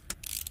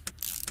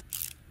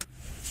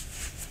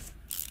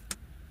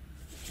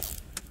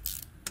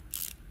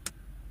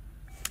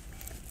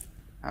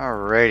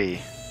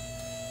 Alrighty.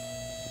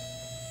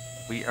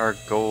 We are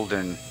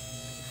golden.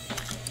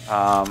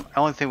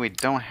 Only thing we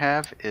don't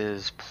have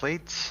is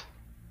plates.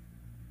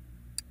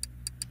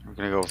 We're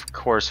gonna go, of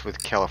course,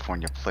 with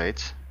California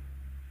plates.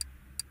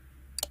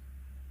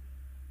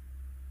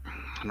 I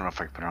don't know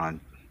if I can put it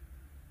on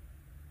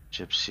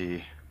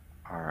Gypsy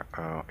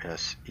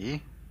ROSE.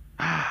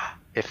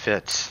 It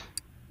fits.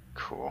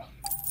 Cool.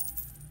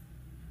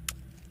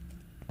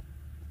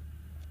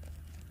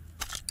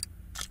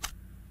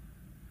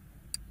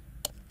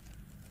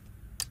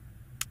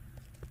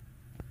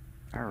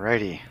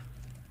 Alrighty.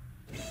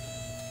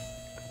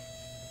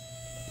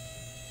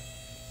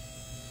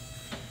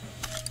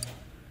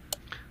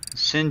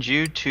 Send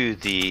you to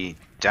the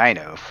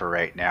dyno for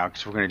right now,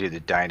 because we're going to do the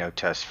dyno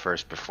test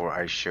first before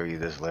I show you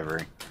this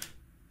livery.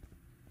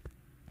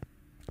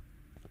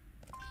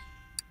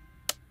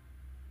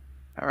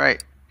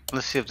 Alright,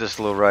 let's see if this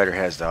little rider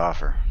has to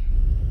offer.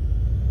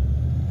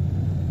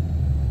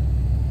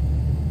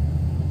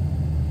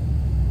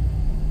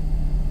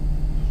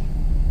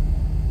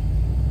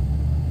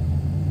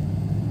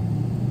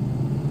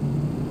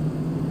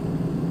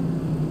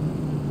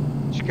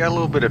 got a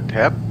little bit of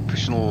pep,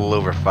 pushing a little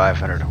over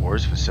 500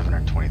 horse with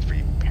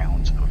 723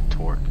 pounds of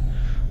torque.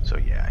 So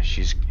yeah,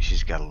 she's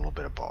got a little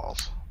bit of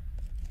balls,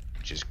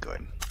 which is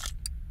good.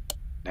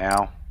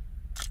 Now,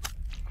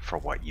 for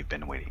what you've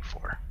been waiting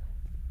for.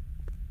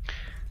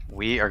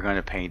 We are going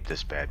to paint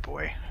this bad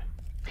boy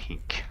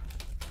pink.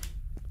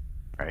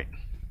 Right?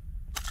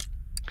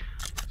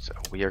 So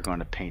we are going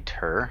to paint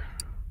her.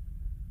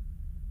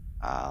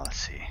 Let's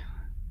see.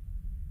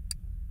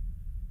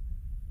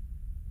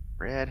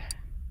 Red.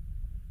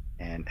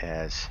 And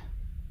as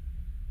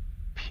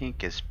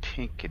pink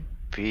could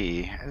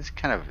be. It's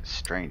kind of a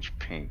strange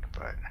pink,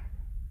 but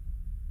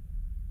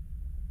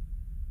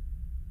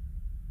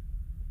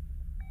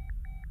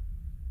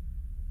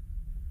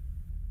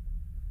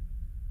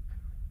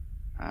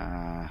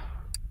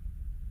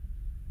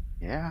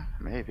yeah,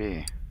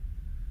 maybe.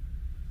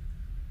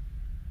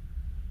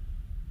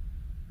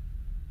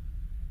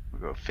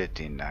 We'll go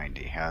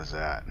 1590. How's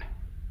that?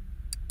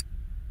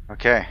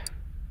 Okay.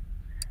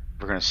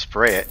 We're going to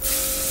spray it.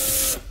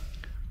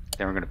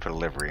 Then we're going to put a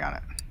livery on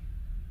it.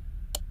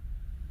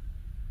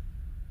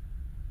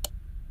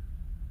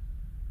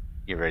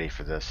 You ready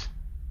for this?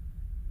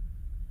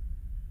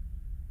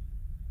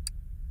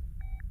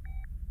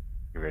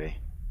 You ready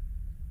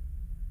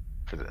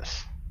for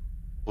this?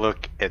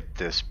 Look at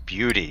this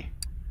beauty.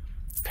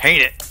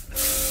 Paint it.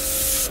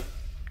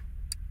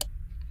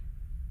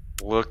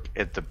 Look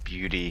at the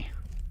beauty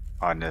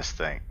on this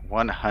thing.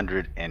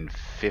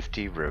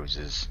 150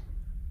 roses.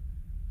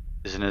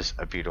 Isn't this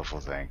a beautiful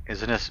thing?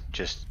 Isn't this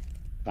just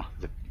one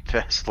of the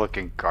best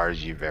looking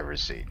cars you've ever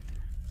seen?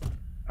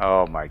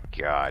 Oh my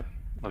god.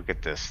 Look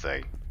at this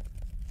thing.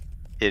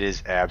 It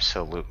is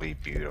absolutely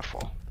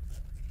beautiful.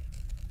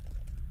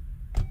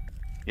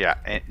 Yeah,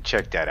 and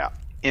check that out.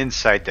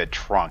 Inside the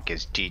trunk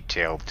is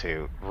detailed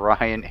too.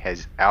 Ryan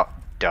has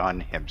outdone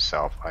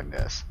himself on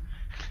this.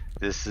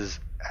 This is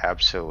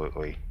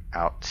absolutely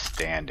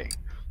outstanding.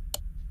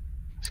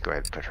 Let's go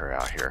ahead and put her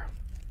out here.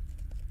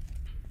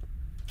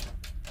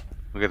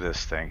 Look at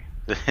this thing.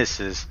 This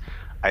is,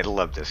 I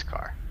love this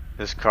car.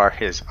 This car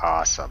is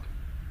awesome.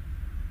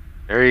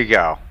 There you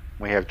go.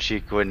 We have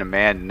Chico in the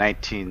man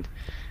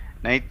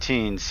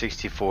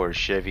 1964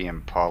 Chevy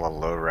Impala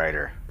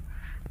lowrider.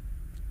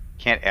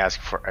 Can't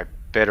ask for a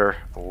better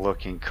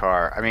looking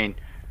car. I mean,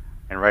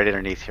 and right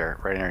underneath here,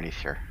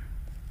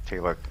 take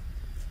a look,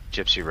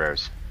 Gypsy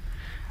Rose.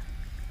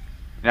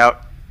 Now,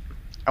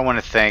 I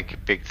want to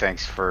thank, big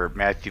thanks for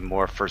Matthew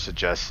Moir for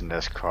suggesting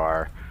this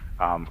car.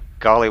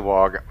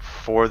 Gollywog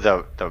for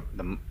the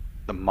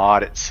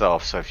mod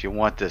itself. So if you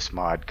want this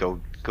mod, go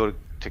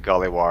to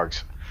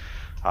Gollywogs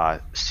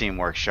Steam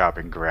Workshop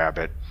and grab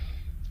it.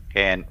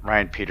 And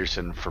Ryan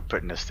Peterson for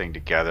putting this thing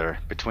together.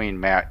 Between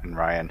Matt and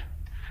Ryan,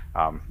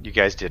 you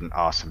guys did an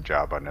awesome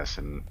job on this,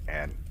 and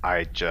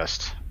I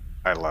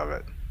love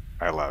it.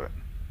 I love it.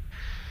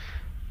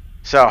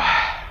 So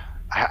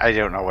I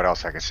don't know what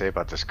else I can say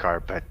about this car,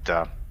 but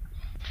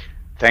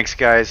thanks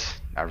guys.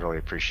 I really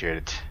appreciate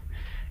it,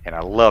 and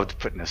I loved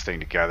putting this thing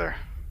together.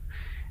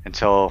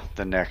 Until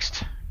the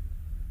next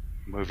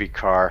movie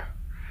car,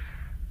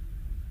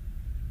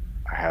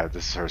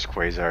 this is Hurst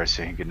Quayzar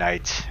saying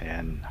goodnight,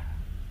 and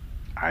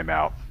I'm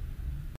out.